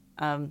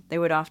 they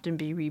would often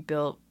be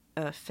rebuilt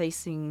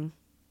facing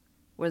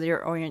where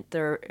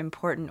their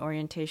important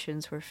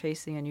orientations were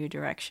facing a new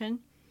direction.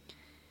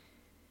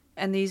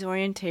 And these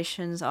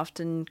orientations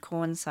often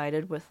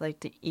coincided with,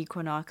 like, the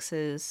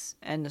equinoxes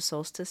and the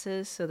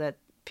solstices, so that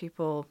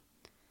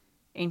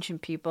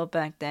ancient people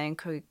back then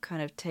could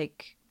kind of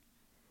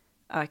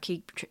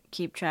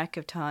keep track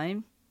of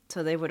time.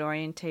 So they would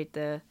orientate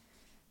the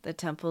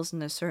temples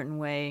in a certain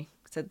way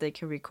so that they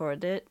could record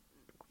this,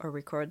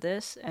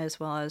 as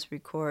well as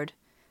record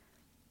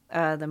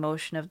the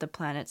motion of the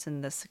planets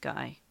in the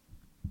sky.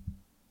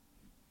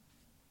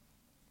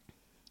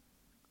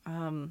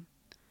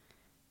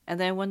 And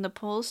then when the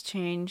poles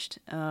changed,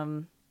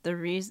 the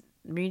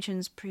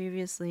regions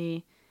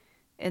previously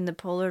in the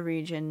polar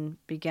region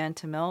began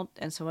to melt.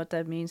 And so what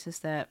that means is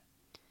that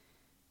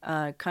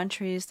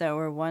countries that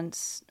were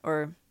once,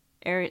 or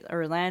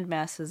land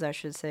masses, I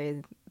should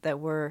say,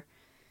 that were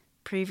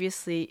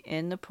previously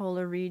in the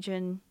polar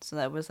region, so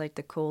that was like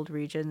the cold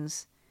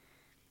regions,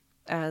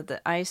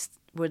 the ice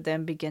would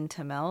then begin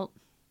to melt.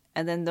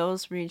 And then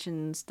those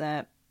regions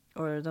land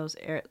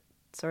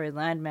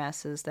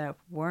masses that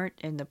weren't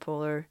in the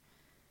polar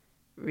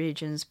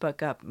regions but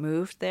got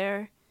moved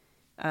there,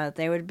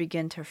 they would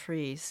begin to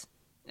freeze.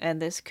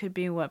 And this could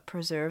be what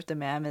preserved the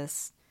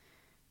mammoths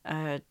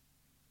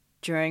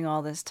during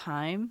all this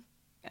time.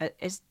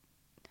 It's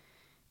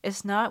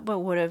not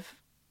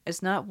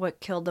what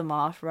killed them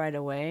off right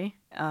away.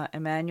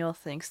 Emmanuel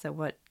thinks that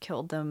what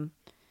killed them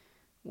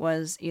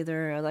was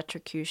either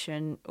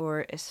electrocution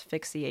or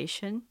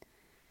asphyxiation,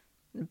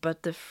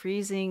 but the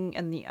freezing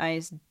and the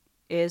ice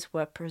is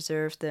what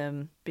preserved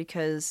them,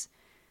 because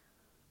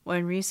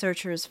when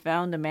researchers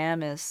found the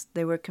mammoths,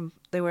 they were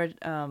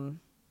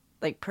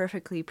like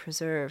perfectly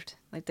preserved.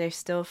 Like, they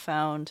still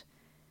found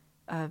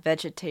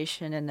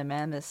vegetation in the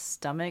mammoths'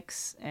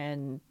 stomachs,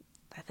 and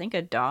I think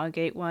a dog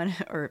ate one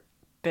or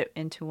bit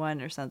into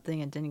one or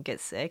something and didn't get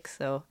sick.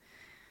 So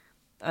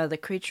the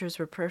creatures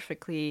were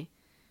perfectly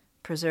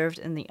preserved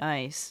in the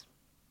ice,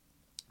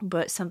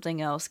 but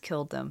something else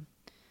killed them.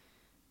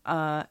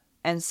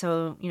 And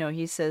so,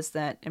 he says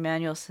that,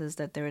 Emmanuel says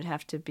that there would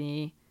have to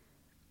be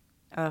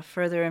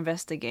further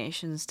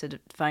investigations to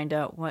find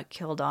out what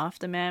killed off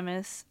the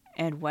mammoths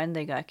and when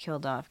they got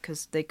killed off,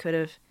 because they could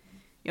have,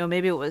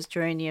 maybe it was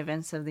during the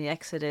events of the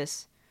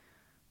Exodus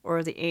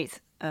or the 8th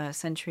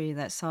century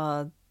that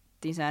saw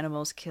these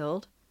animals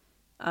killed.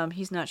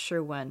 He's not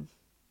sure when.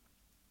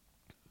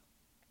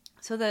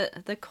 So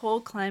the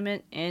cold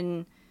climate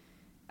in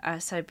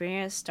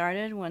Siberia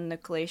started when the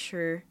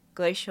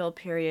glacial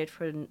period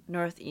for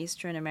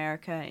northeastern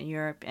America and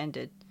Europe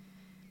ended.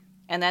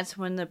 And that's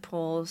when the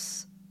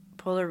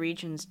polar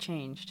regions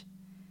changed.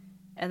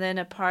 And then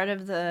a part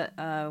of the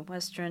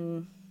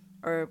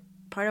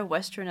part of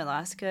western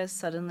Alaska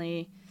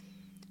suddenly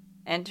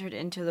entered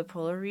into the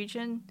polar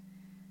region.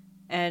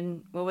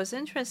 And what was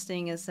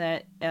interesting is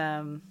that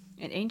an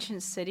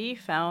ancient city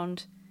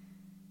found,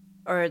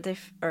 what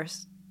do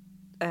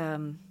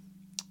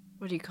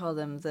you call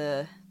them?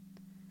 The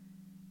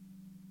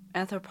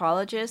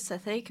anthropologists, I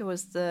think it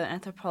was the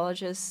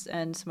anthropologists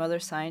and some other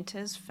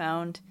scientists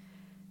found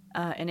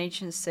an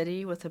ancient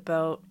city with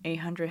about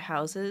 800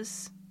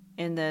 houses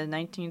in the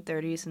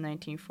 1930s and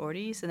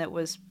 1940s, and it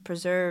was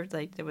preserved,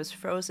 like it was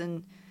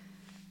frozen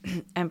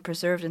and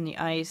preserved in the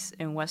ice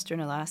in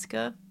western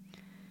Alaska.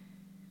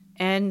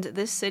 And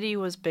this city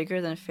was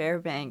bigger than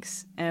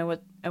Fairbanks. And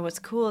what's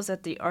cool is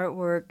that the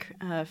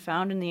artwork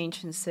found in the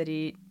ancient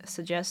city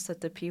suggests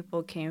that the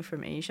people came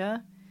from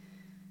Asia.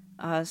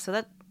 So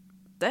that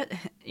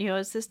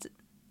it's just,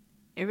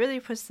 it really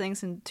puts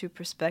things into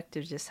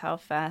perspective, just how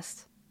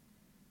fast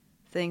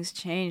things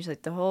change.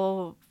 Like the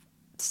whole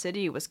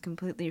city was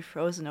completely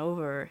frozen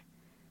over,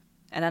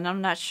 and I'm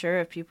not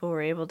sure if people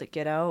were able to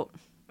get out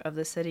of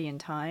the city in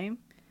time.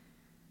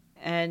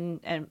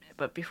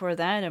 But before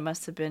that, it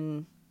must have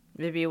been,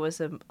 maybe it was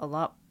a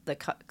lot, the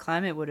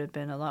climate would have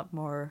been a lot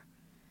more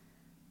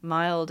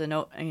mild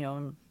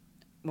and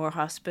more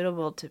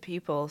hospitable to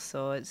people.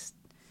 So it's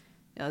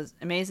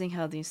amazing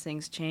how these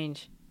things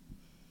change.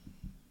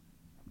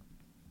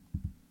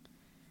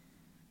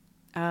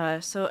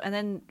 And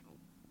then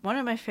one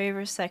of my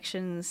favorite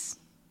sections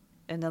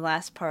in the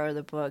last part of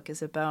the book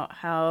is about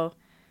how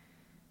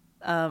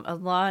a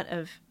lot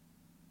of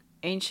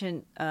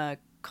ancient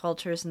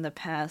cultures in the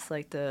past,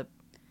 like the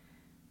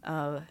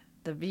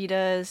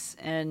Vedas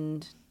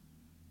and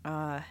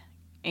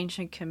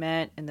ancient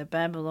Kemet and the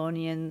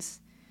Babylonians,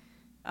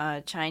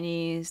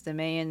 Chinese, the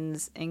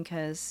Mayans,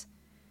 Incas,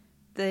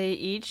 they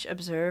each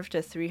observed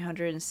a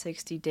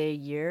 360-day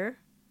year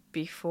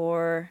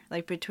before,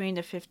 like between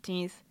the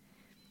 15th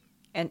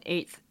and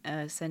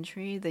 8th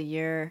century. The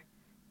year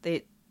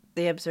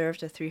they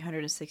observed a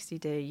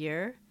 360-day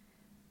year,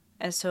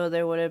 and so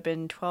there would have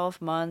been 12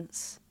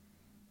 months,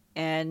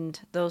 and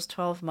those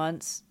 12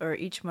 months, or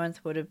each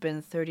month, would have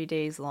been 30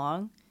 days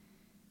long,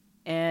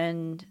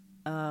 and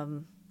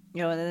and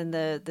then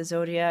the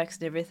zodiacs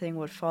and everything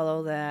would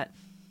follow that,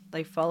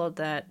 followed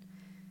that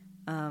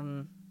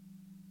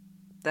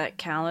that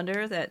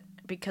calendar, that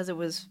because it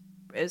was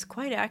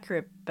quite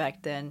accurate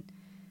back then,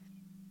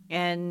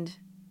 and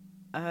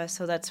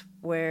so that's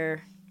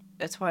why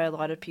a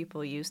lot of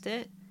people used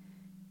it.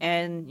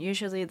 And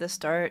usually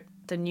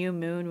the new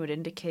moon would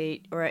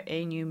indicate, or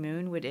a new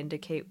moon would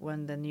indicate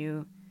when the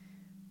new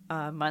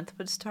month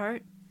would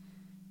start.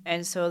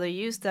 And so they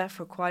used that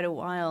for quite a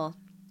while.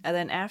 And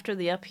then after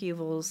the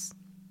upheavals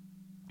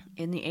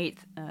in the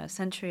 8th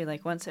century,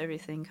 like once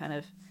everything kind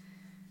of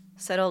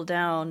settled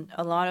down,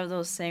 a lot of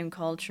those same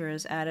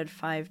cultures added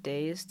 5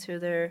 days to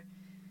their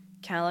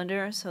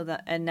calendar.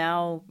 And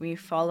now we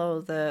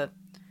follow the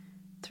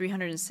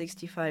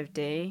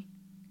 365-day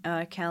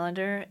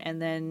calendar,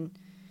 and then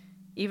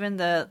even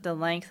the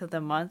length of the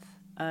month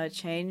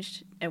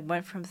changed. It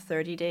went from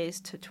 30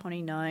 days to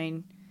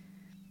 29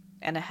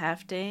 and a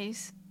half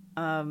days.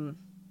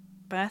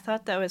 But I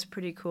thought that was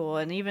pretty cool.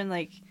 And even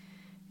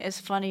it's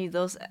funny,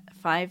 those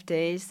 5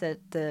 days that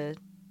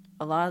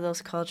a lot of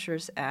those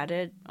cultures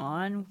added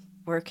on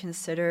were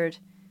considered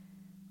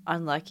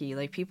unlucky.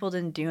 Like, people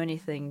didn't do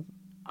anything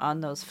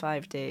on those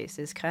 5 days.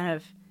 It's kind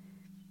of,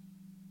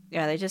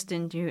 yeah, they just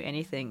didn't do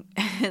anything.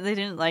 They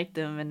didn't like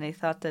them, and they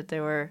thought that they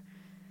were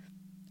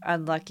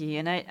unlucky.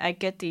 And I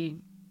get the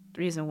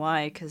reason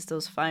why, because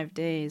those 5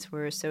 days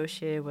were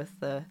associated with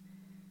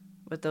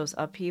those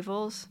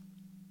upheavals.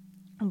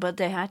 But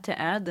they had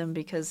to add them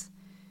because,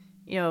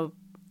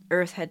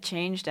 Earth had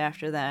changed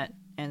after that.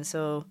 And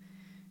so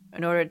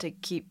in order to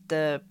keep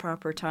the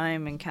proper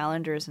time and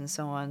calendars and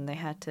so on, they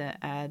had to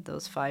add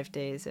those 5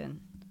 days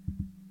in.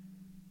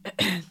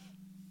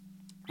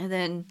 And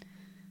then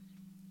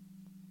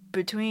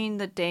between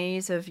the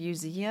days of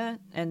Uzziah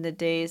and the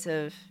days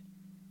of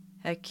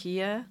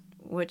Hezekiah,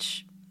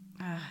 which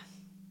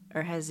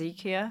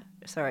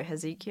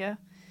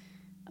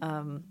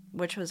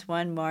was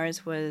when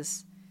Mars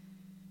was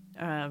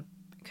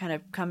kind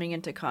of coming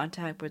into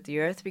contact with the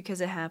Earth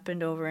because it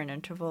happened over an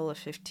interval of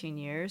 15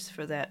 years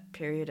for that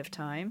period of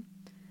time.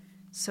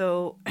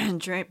 So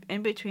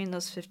in between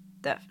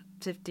that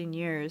 15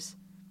 years,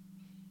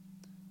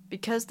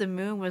 because the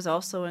moon was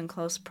also in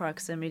close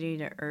proximity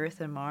to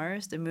Earth and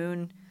Mars, the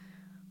moon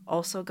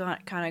also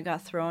got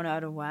thrown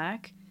out of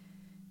whack.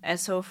 And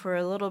so for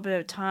a little bit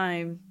of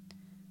time,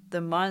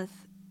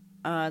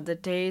 the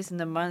days in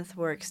the month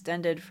were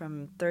extended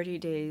from 30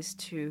 days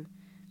to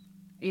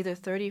either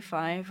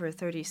 35 or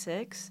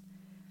 36.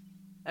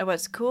 And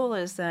what's cool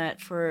is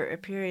that for a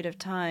period of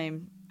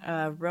time,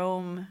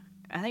 Rome,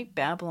 I think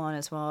Babylon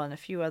as well, and a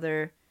few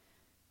other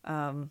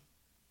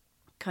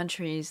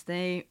countries,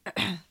 they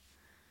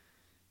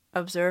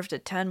observed a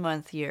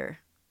 10-month year.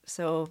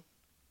 So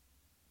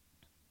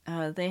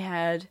it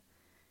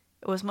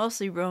was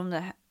mostly Rome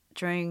that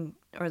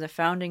the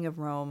founding of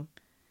Rome,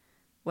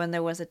 when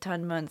there was a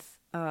 10-month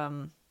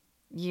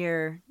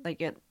year,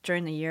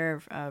 during the year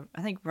of,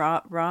 I think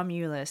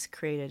Romulus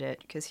created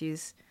it because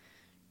he's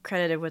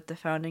credited with the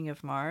founding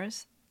of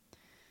Mars.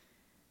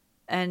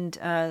 And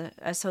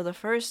so the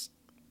first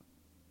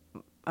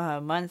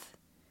month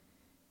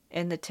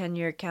in the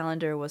 10-year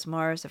calendar was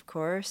Mars, of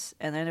course,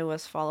 and then it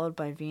was followed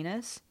by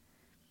Venus.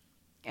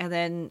 And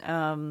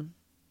then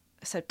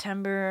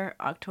September,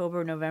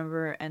 October,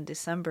 November, and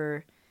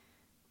December,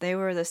 they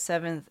were the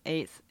 7th,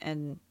 8th,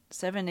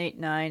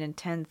 9, and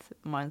 10th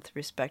month,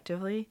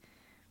 respectively.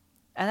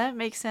 And that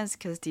makes sense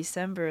because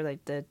December,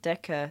 like the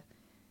Deca,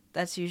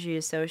 that's usually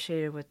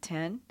associated with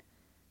 10.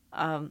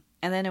 And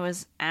then it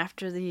was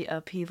after the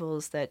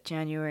upheavals that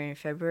January and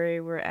February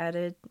were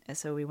added, and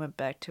so we went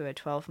back to a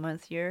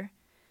 12-month year.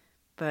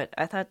 But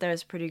I thought that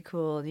was pretty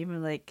cool, and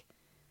even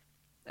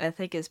I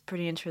think it's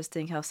pretty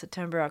interesting how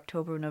September,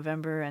 October,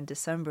 November, and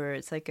December,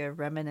 it's like a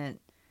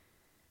remnant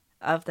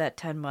of that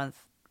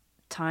 10-month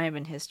time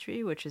in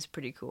history, which is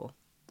pretty cool.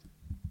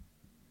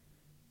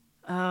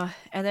 And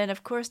then,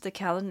 of course, the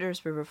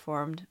calendars were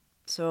reformed.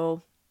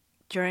 So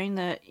between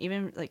the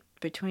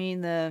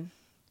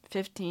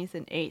 15th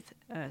and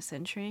 8th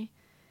century,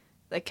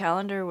 the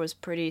calendar was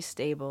pretty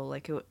stable.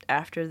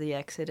 After the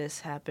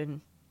Exodus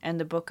happened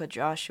and the book of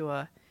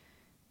Joshua,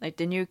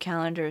 the new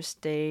calendar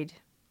stayed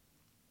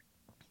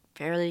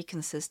fairly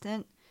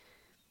consistent.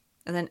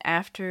 And then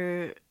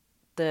after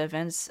the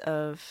events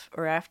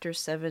after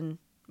 687,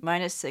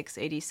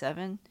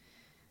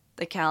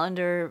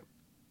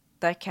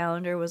 that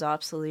calendar was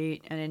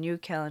obsolete and a new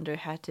calendar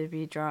had to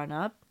be drawn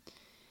up.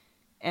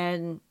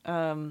 And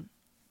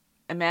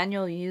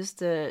Emmanuel used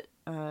the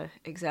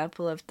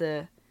example of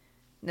the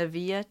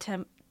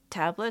Neviah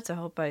tablets. I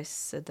hope I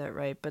said that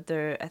right, but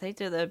I think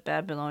they're the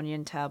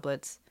Babylonian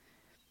tablets.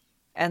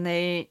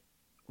 And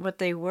what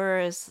they were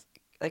is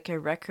like a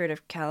record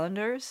of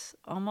calendars,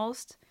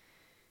 almost.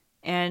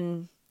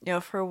 And,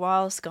 for a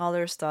while,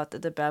 scholars thought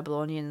that the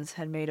Babylonians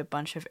had made a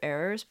bunch of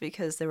errors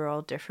because they were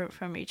all different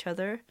from each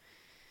other.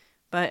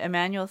 But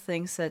Emmanuel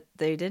thinks that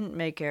they didn't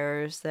make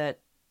errors, that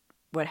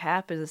what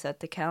happened is that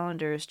the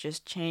calendars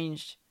just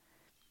changed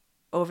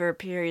over a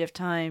period of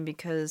time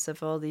because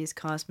of all these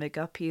cosmic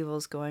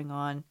upheavals going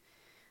on,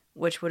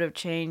 which would have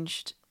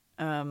changed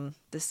the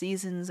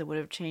seasons, it would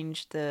have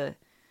changed the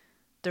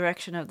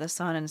direction of the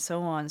sun and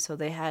so on. So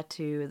they had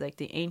to,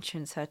 the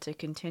ancients had to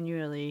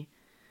continually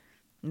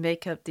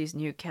make up these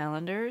new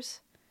calendars.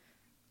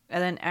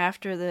 And then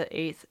after the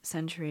 8th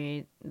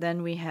century,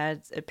 then we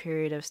had a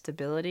period of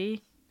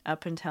stability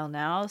up until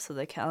now. So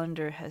the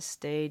calendar has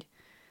stayed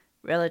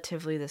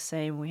relatively the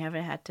same. We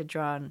haven't had to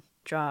draw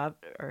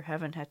or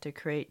haven't had to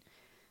create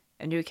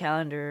a new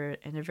calendar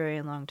in a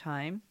very long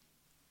time.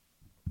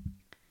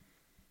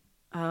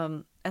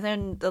 And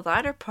then the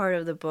latter part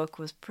of the book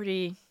was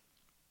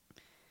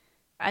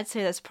I'd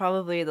say that's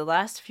probably the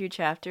last few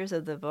chapters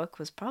of the book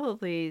was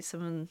probably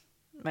some of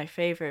my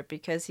favorite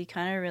because he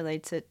kind of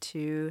relates it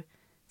to,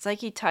 it's like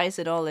he ties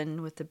it all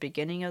in with the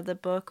beginning of the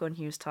book when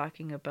he was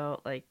talking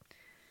about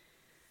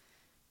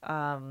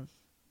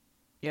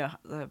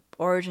the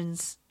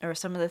origins or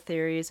some of the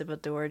theories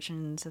about the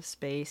origins of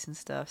space and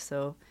stuff.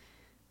 So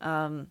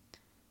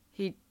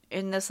he,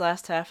 in this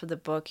last half of the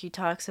book, he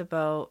talks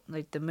about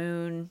the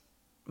moon,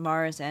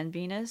 Mars, and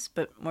Venus,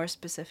 but more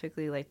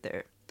specifically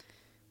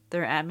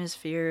their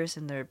atmospheres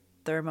and their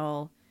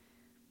thermal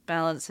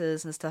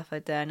balances and stuff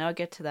like that. And I'll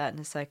get to that in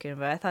a second,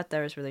 but I thought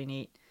that was really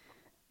neat.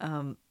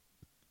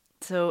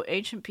 So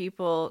ancient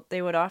people,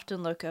 they would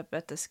often look up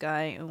at the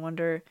sky and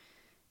wonder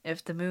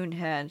if the moon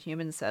had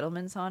human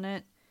settlements on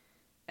it.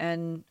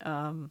 And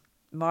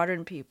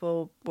modern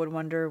people would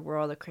wonder where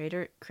all the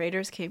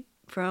craters came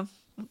from.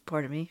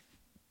 Pardon me.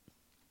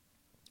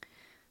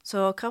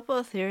 So a couple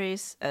of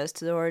theories as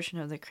to the origin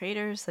of the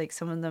craters,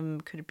 some of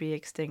them could be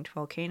extinct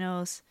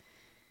volcanoes.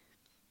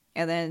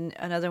 And then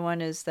another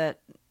one is that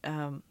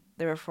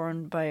they were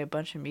formed by a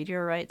bunch of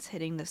meteorites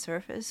hitting the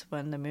surface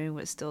when the moon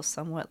was still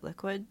somewhat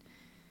liquid.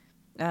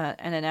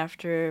 And then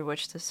after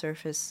which the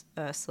surface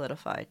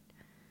solidified.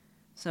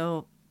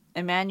 So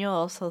Emmanuel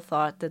also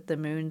thought that the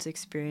moons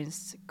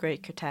experienced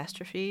great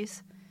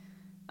catastrophes.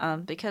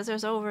 because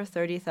there's over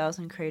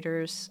 30,000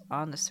 craters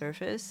on the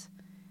surface.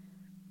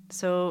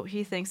 So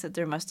he thinks that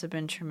there must have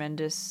been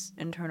tremendous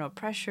internal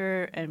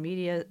pressure and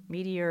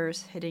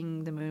meteors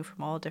hitting the moon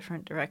from all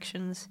different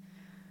directions,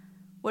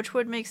 which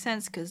would make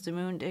sense because the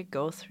moon did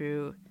go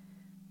through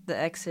the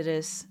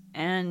Exodus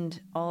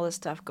and all the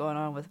stuff going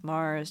on with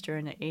Mars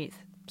during the 8th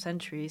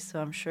century.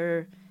 So I'm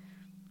sure,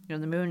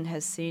 the moon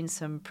has seen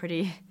some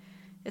pretty.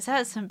 It's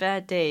had some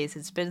bad days.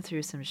 It's been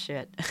through some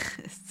shit.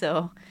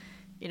 So,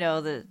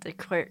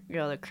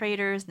 the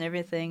craters and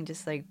everything,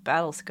 just like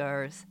battle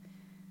scars.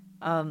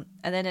 And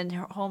then in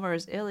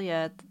Homer's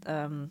Iliad,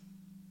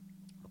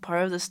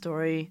 part of the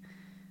story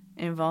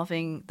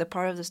involving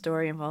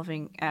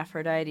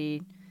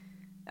Aphrodite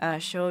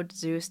showed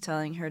Zeus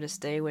telling her to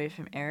stay away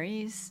from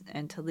Ares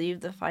and to leave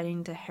the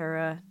fighting to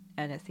Hera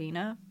and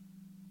Athena.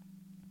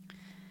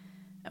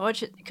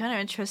 Which is kind of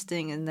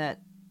interesting in that,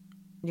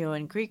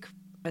 in Greek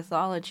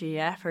mythology,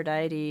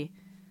 Aphrodite,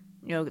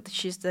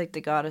 she's like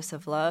the goddess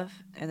of love,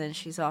 and then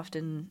she's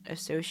often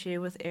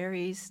associated with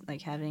Ares,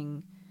 like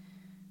having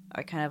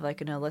a kind of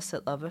like an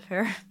illicit love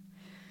affair.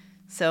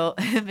 So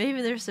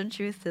maybe there's some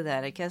truth to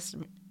that. I guess,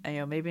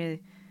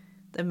 maybe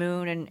the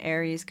moon and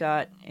Ares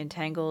got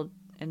entangled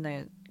in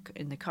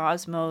the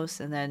cosmos,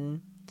 and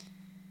then,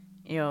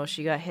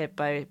 she got hit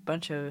by a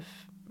bunch of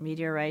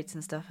meteorites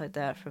and stuff like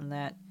that from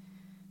that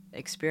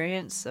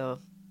experience. So,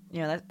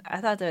 I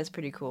thought that was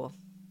pretty cool.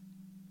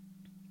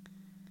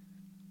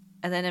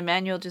 And then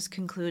Emmanuel just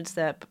concludes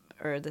the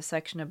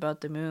section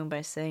about the moon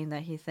by saying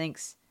that he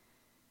thinks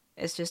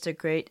it's just a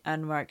great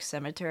unmarked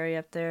cemetery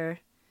up there,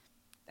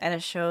 and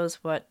it shows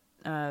what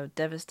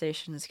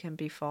devastations can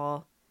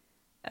befall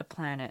a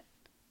planet.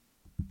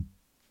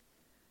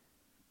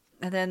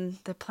 And then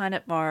the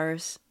planet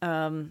Mars.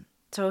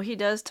 So he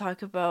does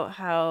talk about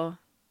how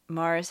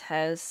Mars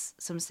has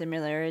some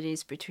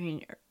similarities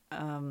between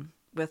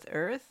with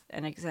Earth,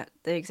 and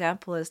the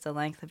example is the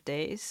length of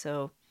days.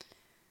 So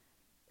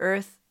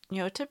Earth,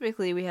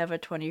 typically we have a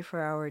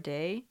 24-hour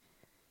day,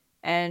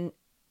 and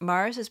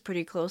Mars is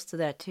pretty close to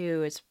that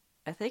too.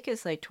 I think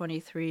it's like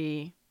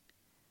 23,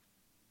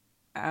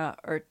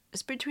 or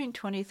it's between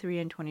 23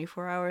 and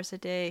 24 hours a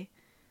day.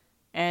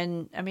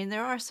 And I mean,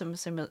 there are some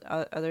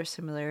other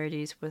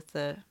similarities with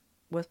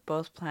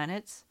both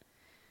planets.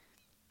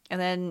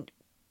 And then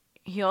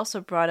he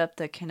also brought up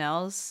the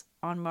canals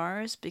on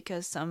Mars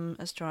because some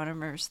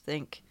astronomers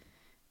think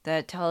that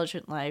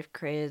intelligent life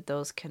created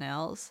those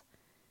canals.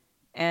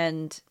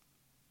 And,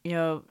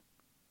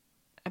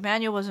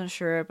 Emmanuel wasn't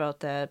sure about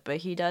that, but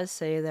he does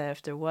say that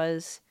if there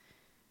was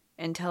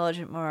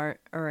intelligent life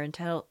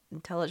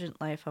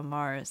on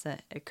Mars,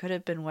 that it could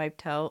have been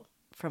wiped out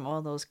from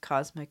all those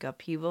cosmic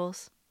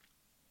upheavals.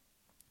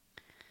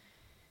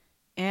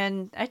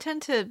 And I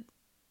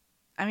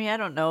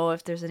don't know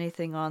if there's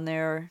anything on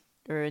there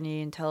or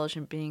any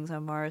intelligent beings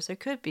on Mars. There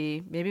could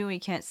be. Maybe we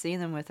can't see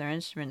them with our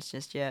instruments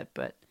just yet,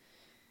 but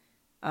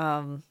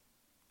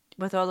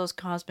with all those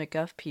cosmic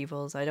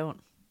upheavals, I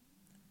don't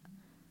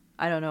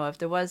know. If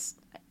there was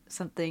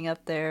something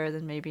up there,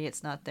 then maybe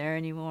it's not there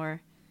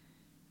anymore.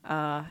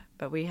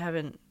 But we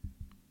haven't.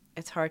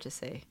 It's hard to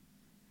say.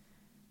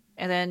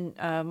 And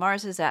then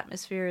Mars's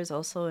atmosphere is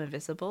also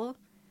invisible.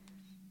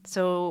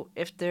 So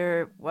if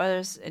there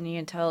was any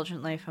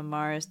intelligent life on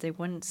Mars, they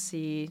wouldn't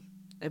see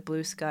a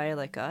blue sky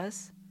like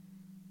us.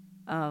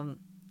 And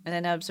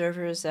then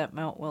observers at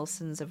Mount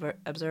Wilson's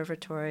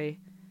observatory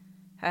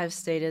have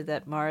stated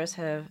that Mars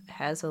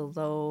has a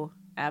low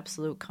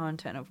absolute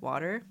content of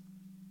water,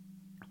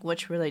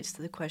 which relates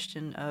to the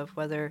question of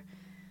whether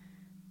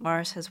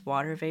Mars has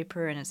water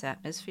vapor in its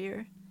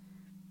atmosphere.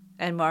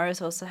 And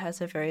Mars also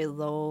has a very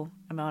low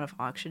amount of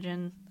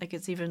oxygen, like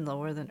it's even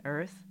lower than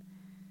Earth,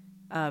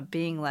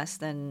 being less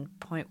than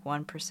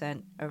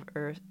 0.1% of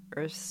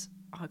Earth's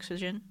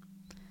oxygen.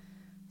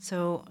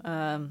 So,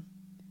 and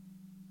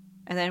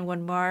then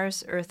when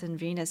Mars, Earth, and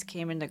Venus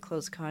came into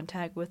close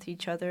contact with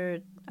each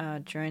other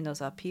during those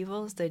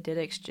upheavals, they did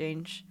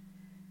exchange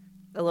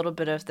a little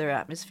bit of their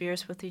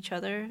atmospheres with each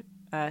other.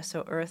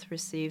 So Earth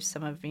received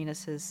some of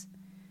Venus's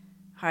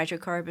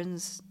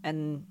hydrocarbons,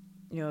 and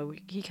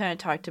he kind of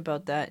talked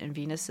about that in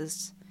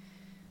Venus's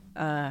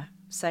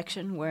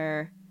section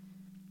where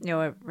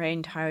it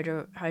rained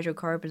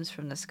hydrocarbons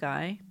from the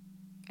sky,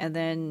 and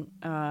then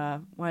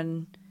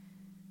when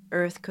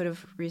Earth could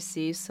have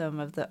received some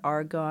of the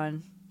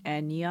argon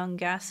and neon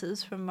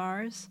gases from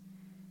Mars,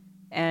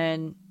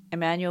 and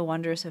Emmanuel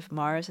wonders if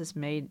Mars's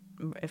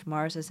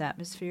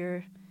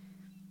atmosphere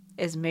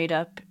is made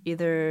up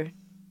either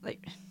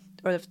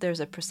or if there's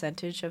a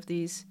percentage of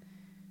these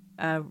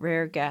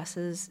rare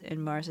gases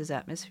in Mars's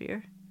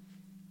atmosphere.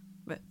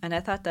 And I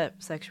thought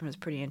that section was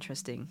pretty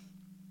interesting.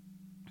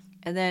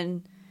 And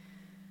then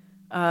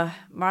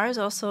Mars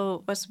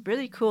also, what's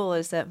really cool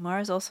is that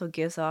Mars also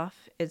gives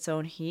off its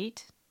own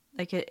heat.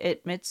 Like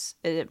it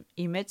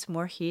emits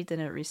more heat than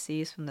it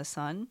receives from the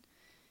sun.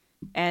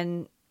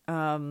 And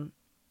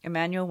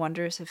Emmanuel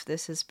wonders if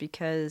this is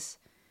because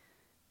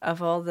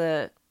of all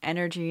the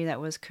energy that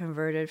was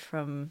converted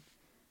from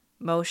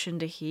motion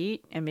to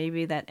heat, and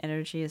maybe that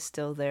energy is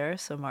still there,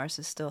 so Mars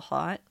is still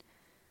hot.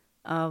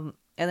 And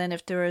then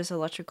if there is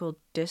electrical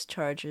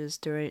discharges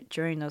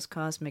during those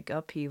cosmic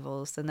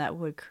upheavals, then that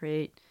would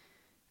create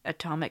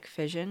atomic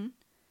fission,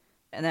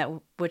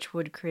 and which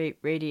would create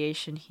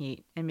radiation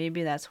heat, and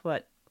maybe that's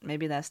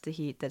the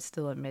heat that's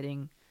still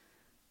emitting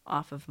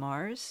off of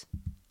Mars.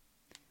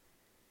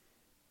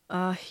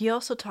 He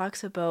also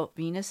talks about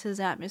Venus's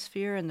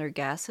atmosphere and their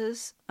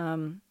gases.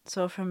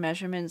 So from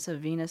measurements of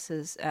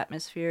Venus's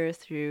atmosphere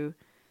through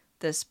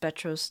the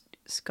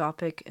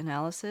spectroscopic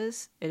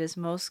analysis, it is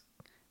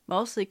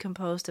mostly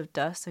composed of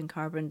dust and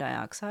carbon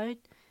dioxide,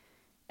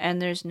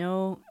 and there's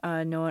no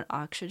known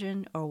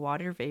oxygen or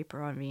water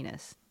vapor on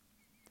Venus.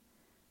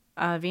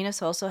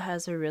 Venus also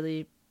has a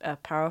really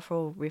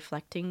powerful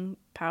reflecting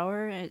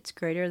power. It's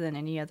greater than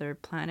any other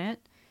planet.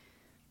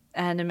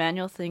 And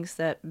Emmanuel thinks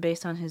that,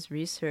 based on his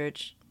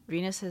research,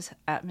 Venus's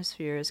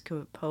atmosphere is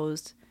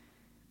composed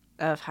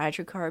of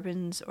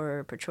hydrocarbons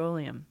or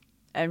petroleum.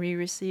 And we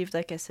received,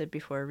 like I said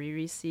before,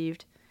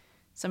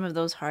 some of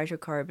those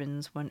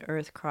hydrocarbons when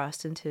Earth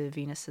crossed into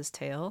Venus's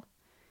tail.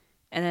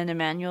 And then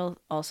Emmanuel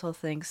also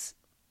thinks,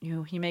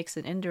 he makes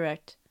an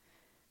indirect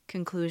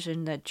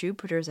conclusion that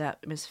Jupiter's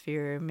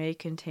atmosphere may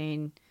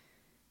contain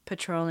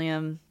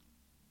petroleum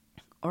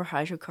or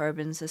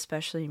hydrocarbons,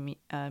 especially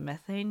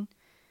methane.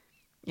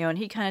 And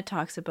he kind of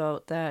talks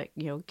about that,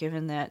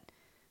 given that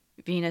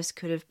Venus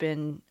could have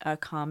been a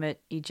comet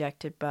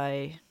ejected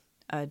by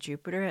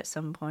Jupiter at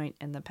some point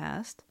in the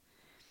past.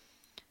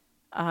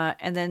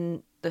 And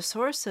then the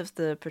source of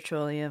the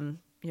petroleum,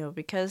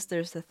 because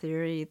there's the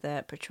theory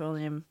that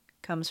petroleum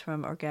comes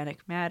from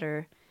organic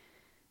matter,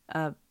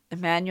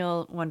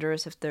 Emmanuel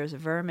wonders if there's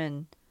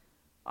vermin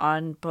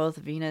on both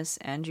Venus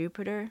and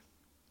Jupiter,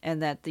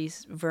 and that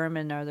these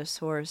vermin are the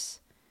source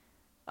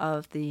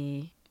of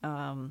the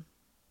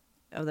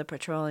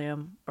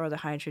petroleum or the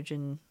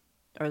hydrogen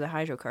or the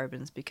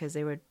hydrocarbons, because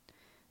they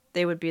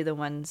would be the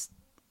ones,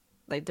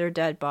 like their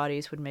dead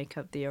bodies would make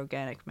up the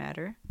organic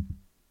matter.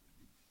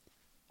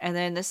 And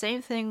then the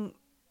same thing,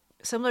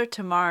 similar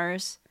to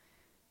Mars,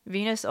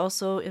 Venus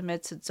also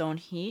emits its own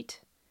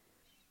heat.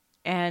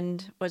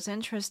 And what's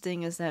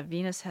interesting is that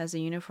Venus has a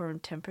uniform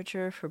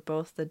temperature for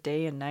both the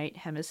day and night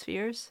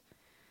hemispheres.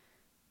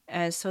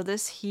 And so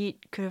this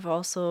heat could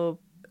also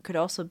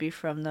be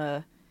from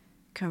the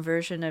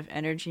conversion of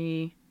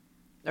energy,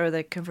 or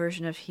the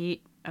conversion of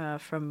heat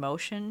from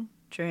motion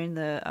during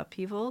the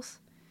upheavals,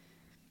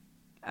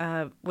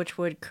 which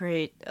would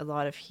create a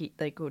lot of heat,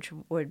 which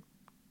would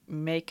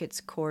make its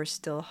core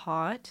still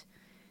hot.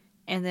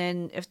 And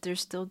then if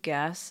there's still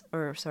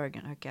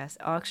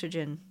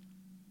oxygen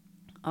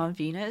on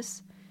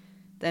Venus,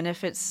 then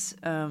if it's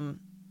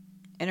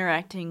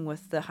interacting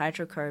with the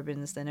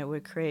hydrocarbons, then it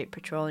would create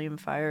petroleum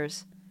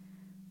fires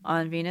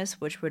on Venus,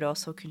 which would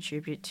also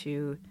contribute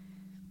to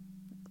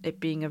it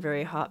being a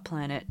very hot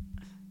planet.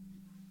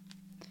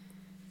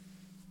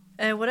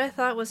 And what I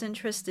thought was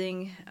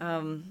interesting,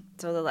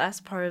 so the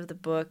last part of the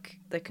book,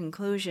 the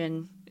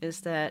conclusion,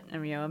 is that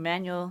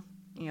Emmanuel,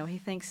 he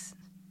thinks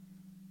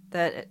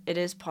that it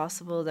is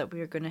possible that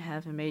we are going to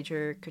have a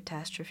major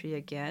catastrophe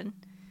again,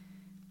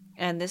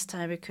 and this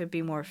time it could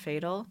be more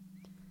fatal,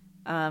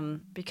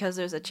 because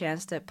there's a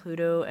chance that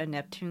Pluto and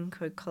Neptune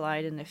could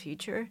collide in the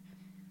future,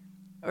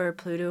 or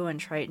Pluto and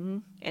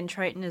Triton, and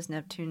Triton is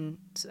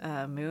Neptune's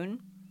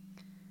moon.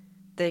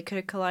 They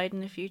could collide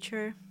in the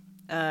future.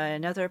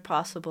 Another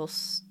possible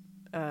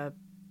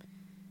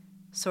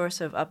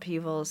source of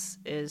upheavals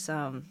is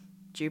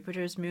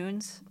Jupiter's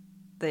moons.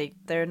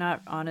 They're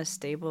not on a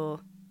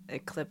stable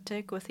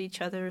ecliptic with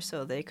each other,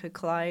 so they could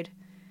collide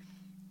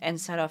and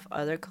set off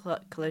other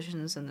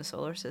collisions in the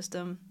solar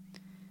system.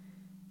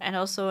 And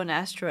also an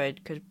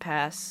asteroid could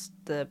pass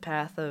the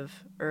path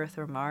of Earth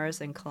or Mars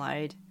and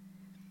collide,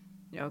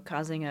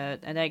 causing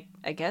and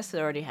I guess it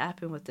already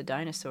happened with the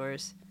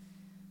dinosaurs.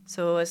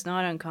 So it's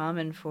not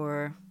uncommon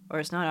or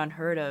it's not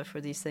unheard of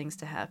for these things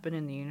to happen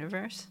in the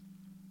universe.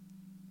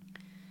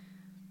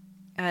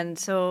 And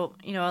so,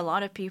 a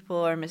lot of people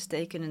are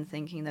mistaken in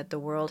thinking that the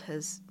world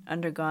has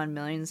undergone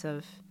millions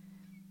of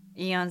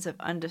eons of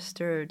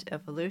undisturbed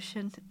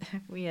evolution.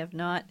 We have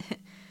not,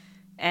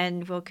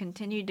 and will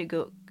continue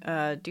to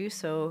do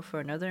so for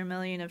another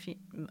million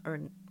or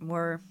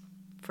more,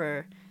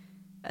 for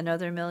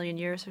another million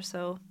years or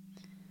so.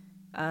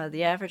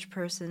 The average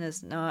person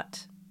is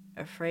not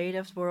afraid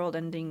of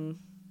world-ending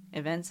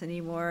events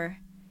anymore,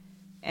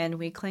 and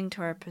we cling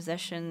to our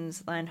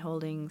possessions, land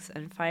holdings,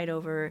 and fight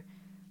over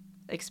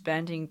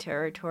expanding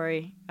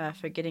territory,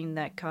 forgetting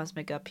that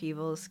cosmic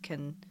upheavals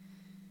can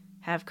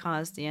have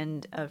caused the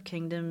end of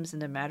kingdoms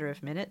in a matter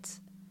of minutes,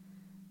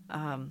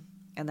 and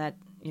that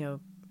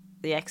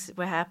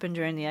what happened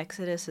during the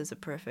Exodus is a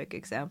perfect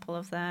example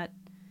of that.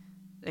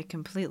 It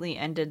completely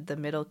ended the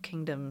Middle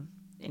Kingdom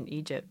in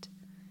Egypt,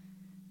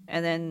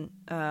 and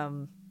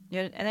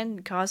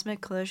then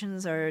cosmic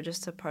collisions are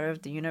just a part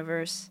of the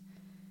universe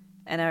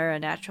and are a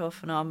natural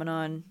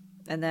phenomenon,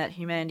 and that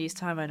humanity's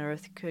time on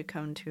Earth could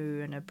come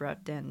to an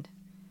abrupt end.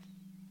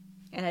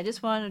 And I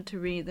just wanted to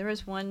read, there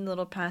was one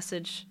little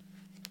passage.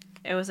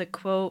 It was a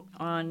quote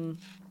on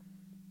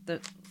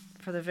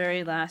for the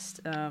very last,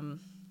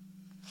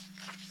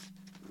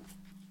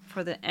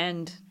 for the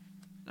end.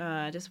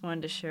 I just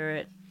wanted to share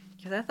it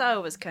because I thought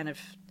it was kind of,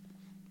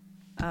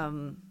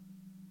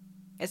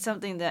 it's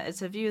something that,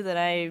 it's a view that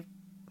I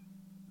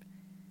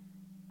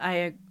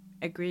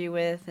agree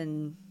with,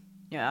 and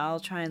I'll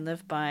try and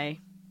live by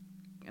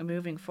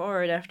moving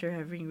forward after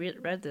having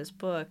read this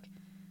book.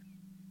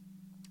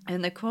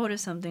 And the quote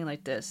is something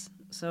like this.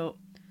 So,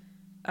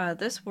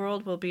 this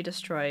world will be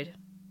destroyed.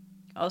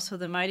 Also,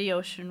 the mighty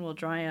ocean will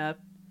dry up,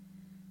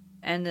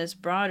 and this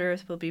broad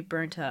earth will be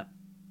burnt up.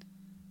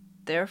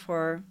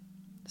 Therefore,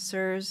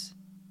 sirs,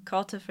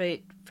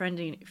 cultivate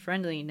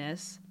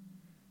friendliness,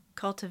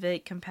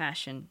 cultivate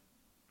compassion.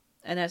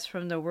 And that's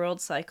from the World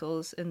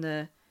Cycles in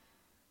the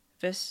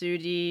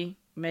Visuddhi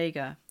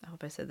Mega. I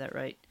hope I said that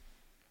right.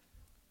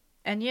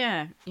 And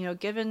yeah,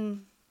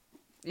 given,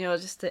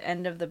 just the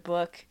end of the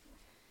book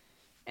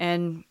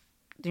and,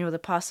 the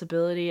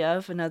possibility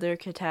of another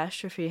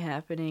catastrophe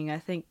happening, I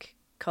think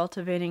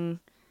cultivating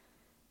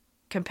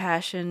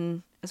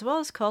compassion as well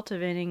as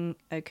cultivating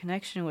a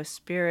connection with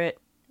spirit,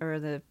 or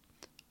the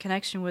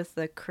connection with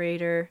the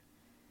creator,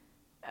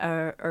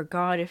 or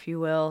God, if you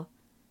will,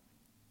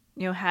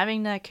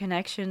 having that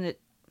connection,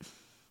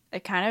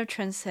 it kind of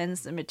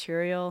transcends the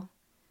material,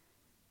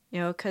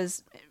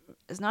 because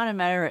it's not a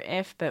matter of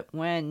if, but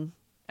when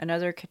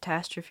another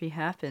catastrophe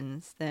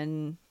happens,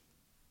 then,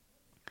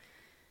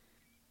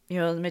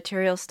 the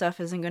material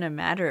stuff isn't going to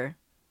matter.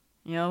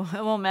 It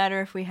won't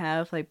matter if we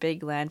have like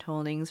big land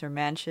holdings or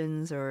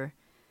mansions or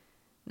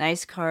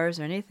nice cars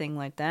or anything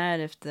like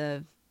that. If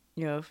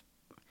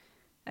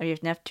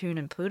if Neptune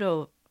and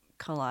Pluto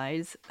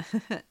collides,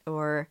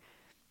 or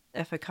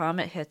if a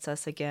comet hits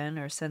us again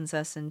or sends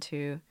us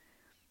into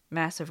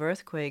massive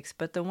earthquakes.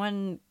 But the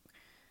one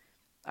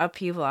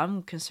upheaval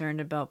I'm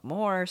concerned about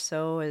more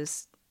so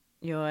is,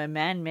 a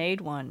man-made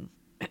one.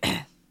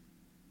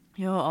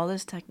 All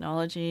this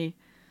technology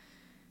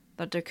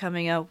that they're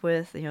coming up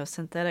with,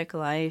 synthetic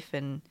life,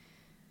 and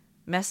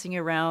messing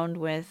around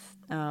with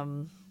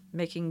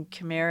making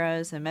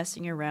chimeras and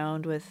messing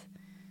around with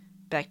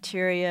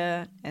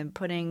bacteria and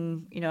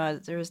putting,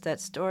 there was that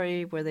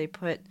story where they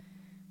put,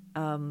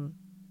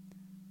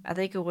 I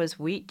think it was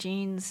wheat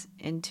genes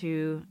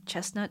into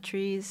chestnut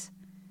trees.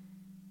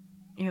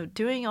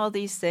 Doing all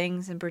these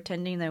things and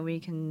pretending that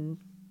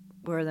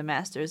we're the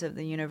masters of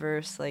the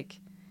universe. Like,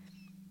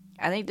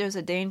 I think there's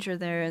a danger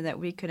there that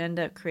we could end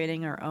up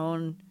creating our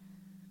own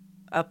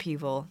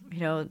upheaval.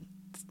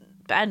 It's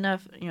bad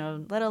enough,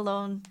 let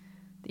alone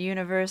the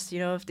universe.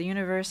 If the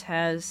universe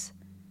has,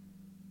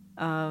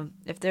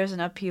 if there's an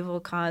upheaval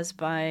caused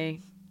by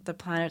the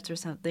planets or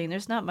something,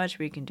 there's not much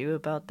we can do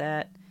about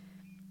that.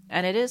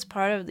 And it is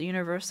part of the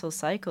universal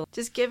cycle.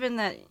 Just given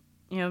that,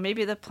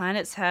 maybe the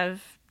planets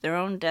have their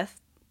own death,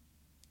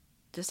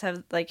 just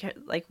have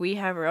like we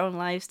have our own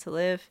lives to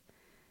live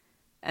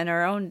and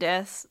our own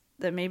deaths,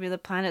 that maybe the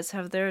planets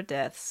have their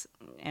deaths,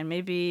 and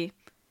maybe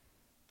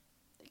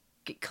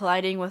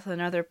colliding with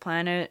another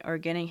planet or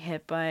getting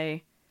hit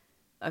by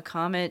a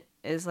comet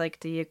is like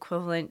the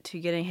equivalent to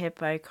getting hit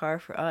by a car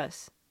for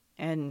us.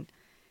 And,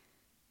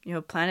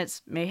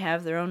 planets may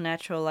have their own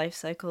natural life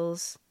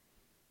cycles,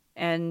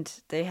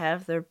 and they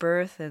have their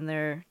birth and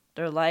their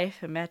life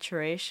and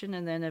maturation,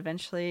 and then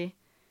eventually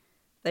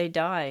they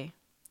die.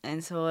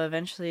 And so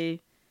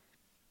eventually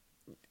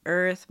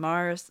Earth,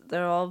 Mars,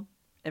 they'll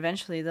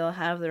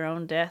have their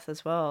own death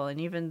as well.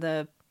 And even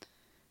the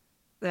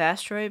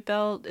asteroid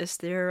belt is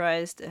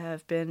theorized to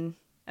have been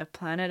a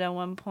planet at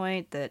one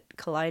point that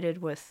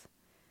collided with,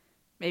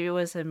 maybe it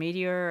was a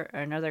meteor or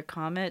another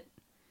comet,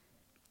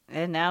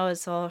 and now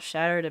it's all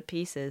shattered to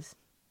pieces.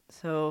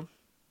 So,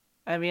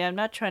 I mean, I'm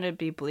not trying to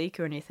be bleak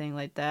or anything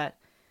like that,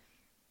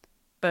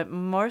 but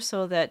more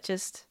so that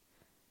just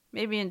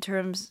maybe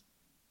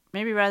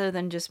maybe rather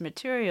than just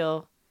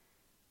material,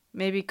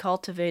 maybe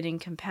cultivating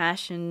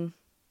compassion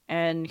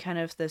and kind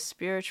of the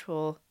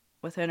spiritual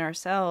within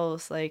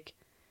ourselves, like,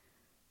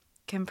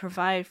 can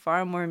provide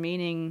far more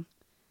meaning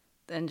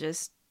than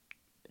just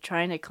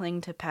trying to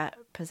cling to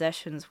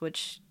possessions,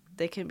 which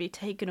they can be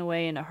taken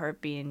away in a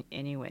heartbeat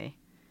anyway.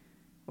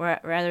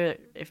 Rather,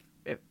 if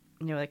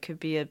it could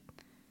be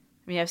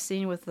I've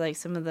seen with like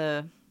some of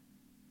the,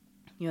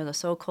 the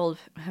so-called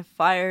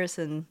fires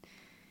in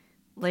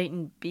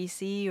Layton,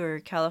 BC or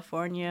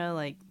California,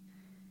 like,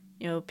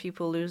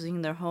 people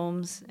losing their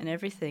homes and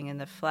everything in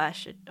the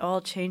flash. It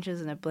all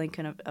changes in a blink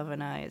of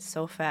an eye. It's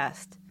so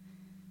fast.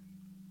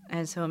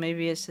 And so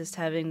maybe it's just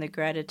having the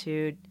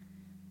gratitude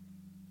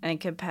and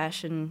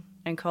compassion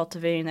and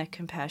cultivating that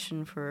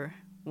compassion for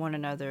one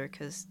another,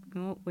 because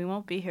we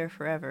won't be here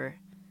forever.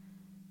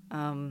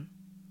 And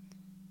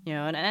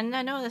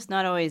I know that's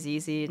not always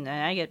easy, and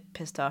I get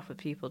pissed off with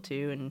people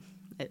too, and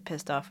get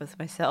pissed off with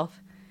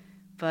myself.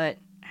 But,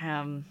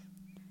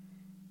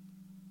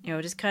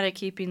 just kind of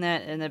keeping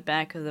that in the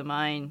back of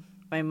my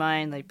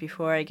mind, like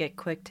before I get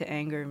quick to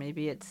anger,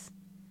 maybe it's,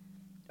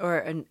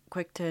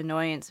 quick to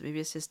annoyance. Maybe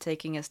it's just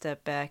taking a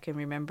step back and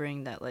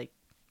remembering that, like,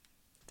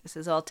 this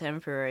is all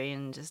temporary,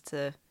 and just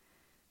to,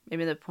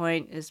 maybe the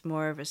point is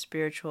more of a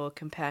spiritual,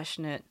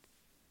 compassionate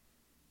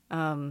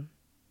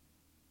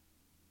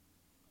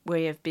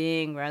way of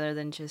being rather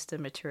than just a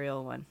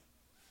material one.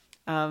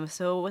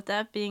 So with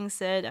that being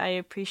said, I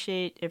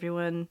appreciate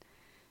everyone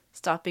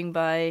stopping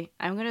by.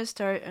 I'm going to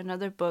start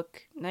another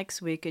book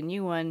next week, a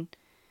new one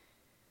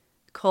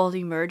called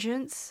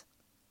Emergence.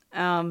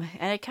 And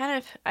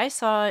I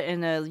saw it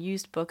in a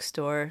used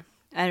bookstore,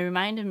 and it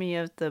reminded me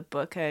of the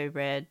book I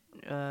read,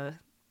 the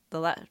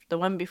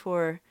one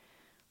before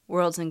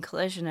Worlds in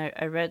Collision.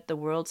 I read The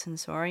World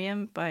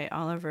Sensorium by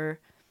Oliver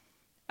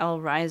L.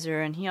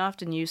 Reiser, and he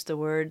often used the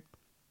word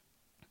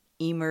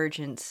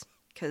emergence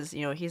because,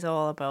 he's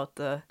all about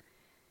the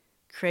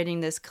creating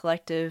this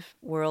collective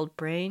world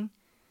brain.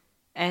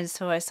 And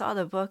so I saw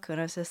the book and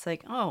I was just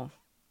like, oh,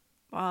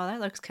 wow, that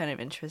looks kind of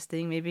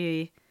interesting.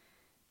 Maybe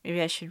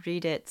I should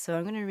read it. So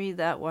I'm going to read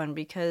that one,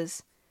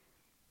 because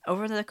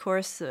over the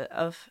course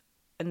of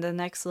in the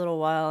next little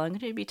while, I'm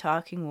going to be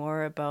talking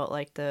more about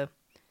like the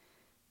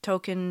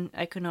token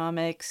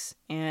economics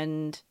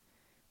and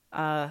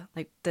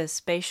like the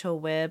spatial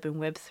web and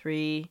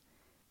Web3,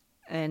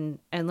 and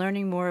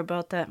learning more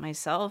about that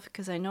myself,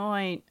 because I know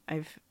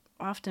I've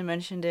often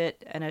mentioned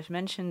it, and I've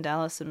mentioned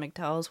Alison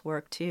McDowell's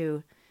work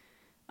too.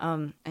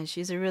 And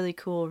she's a really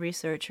cool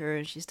researcher,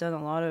 and she's done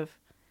a lot of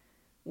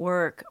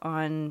work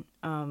on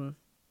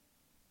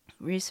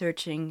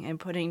researching and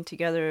putting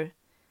together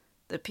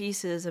the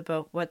pieces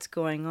about what's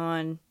going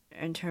on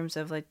in terms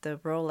of like the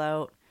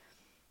rollout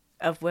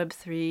of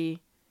Web3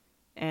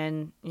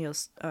 and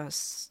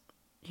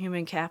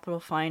human capital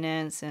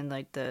finance, and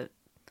like the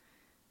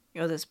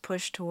this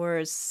push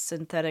towards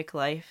synthetic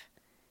life.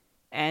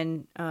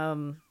 And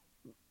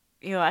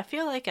I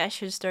feel like I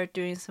should start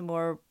doing some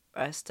more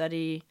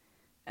study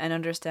and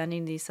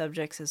understanding these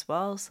subjects as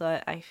well,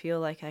 so I feel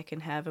like I can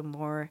have a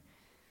more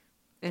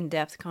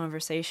in-depth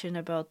conversation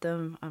about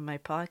them on my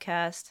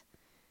podcast,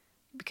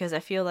 because I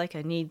feel like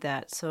I need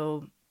that.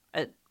 So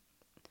I'm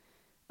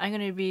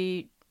going to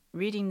be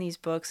reading these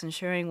books and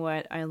sharing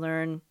what I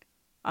learn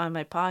on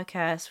my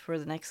podcast for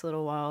the next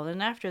little while.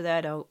 And after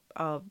that, I'll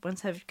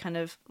once I've kind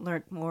of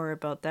learned more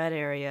about that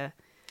area,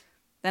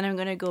 then I'm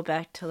going to go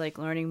back to like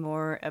learning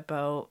more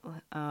about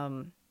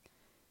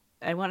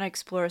I want to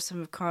explore some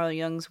of Carl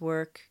Jung's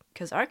work,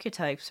 because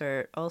archetypes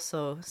are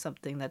also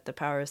something that the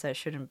powers that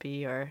shouldn't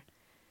be are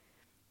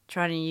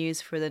trying to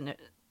use for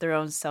their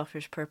own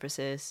selfish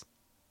purposes.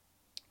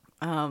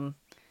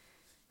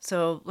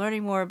 So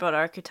learning more about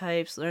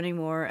archetypes, learning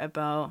more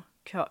about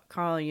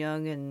Carl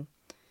Jung and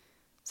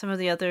some of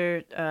the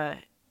other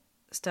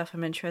stuff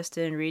I'm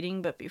interested in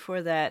reading. But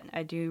before that,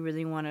 I do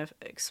really want to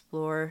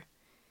explore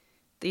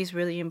these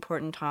really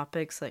important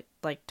topics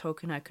like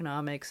token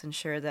economics, and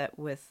share that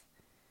with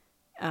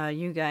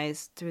you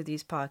guys through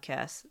these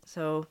podcasts.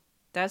 So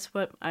that's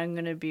what I'm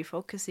going to be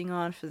focusing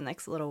on for the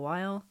next little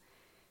while.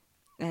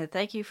 And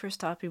thank you for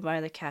stopping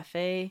by the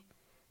cafe.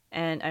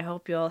 And I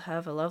hope you all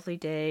have a lovely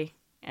day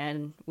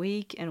and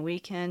week and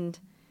weekend.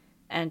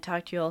 And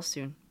talk to you all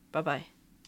soon. Bye-bye.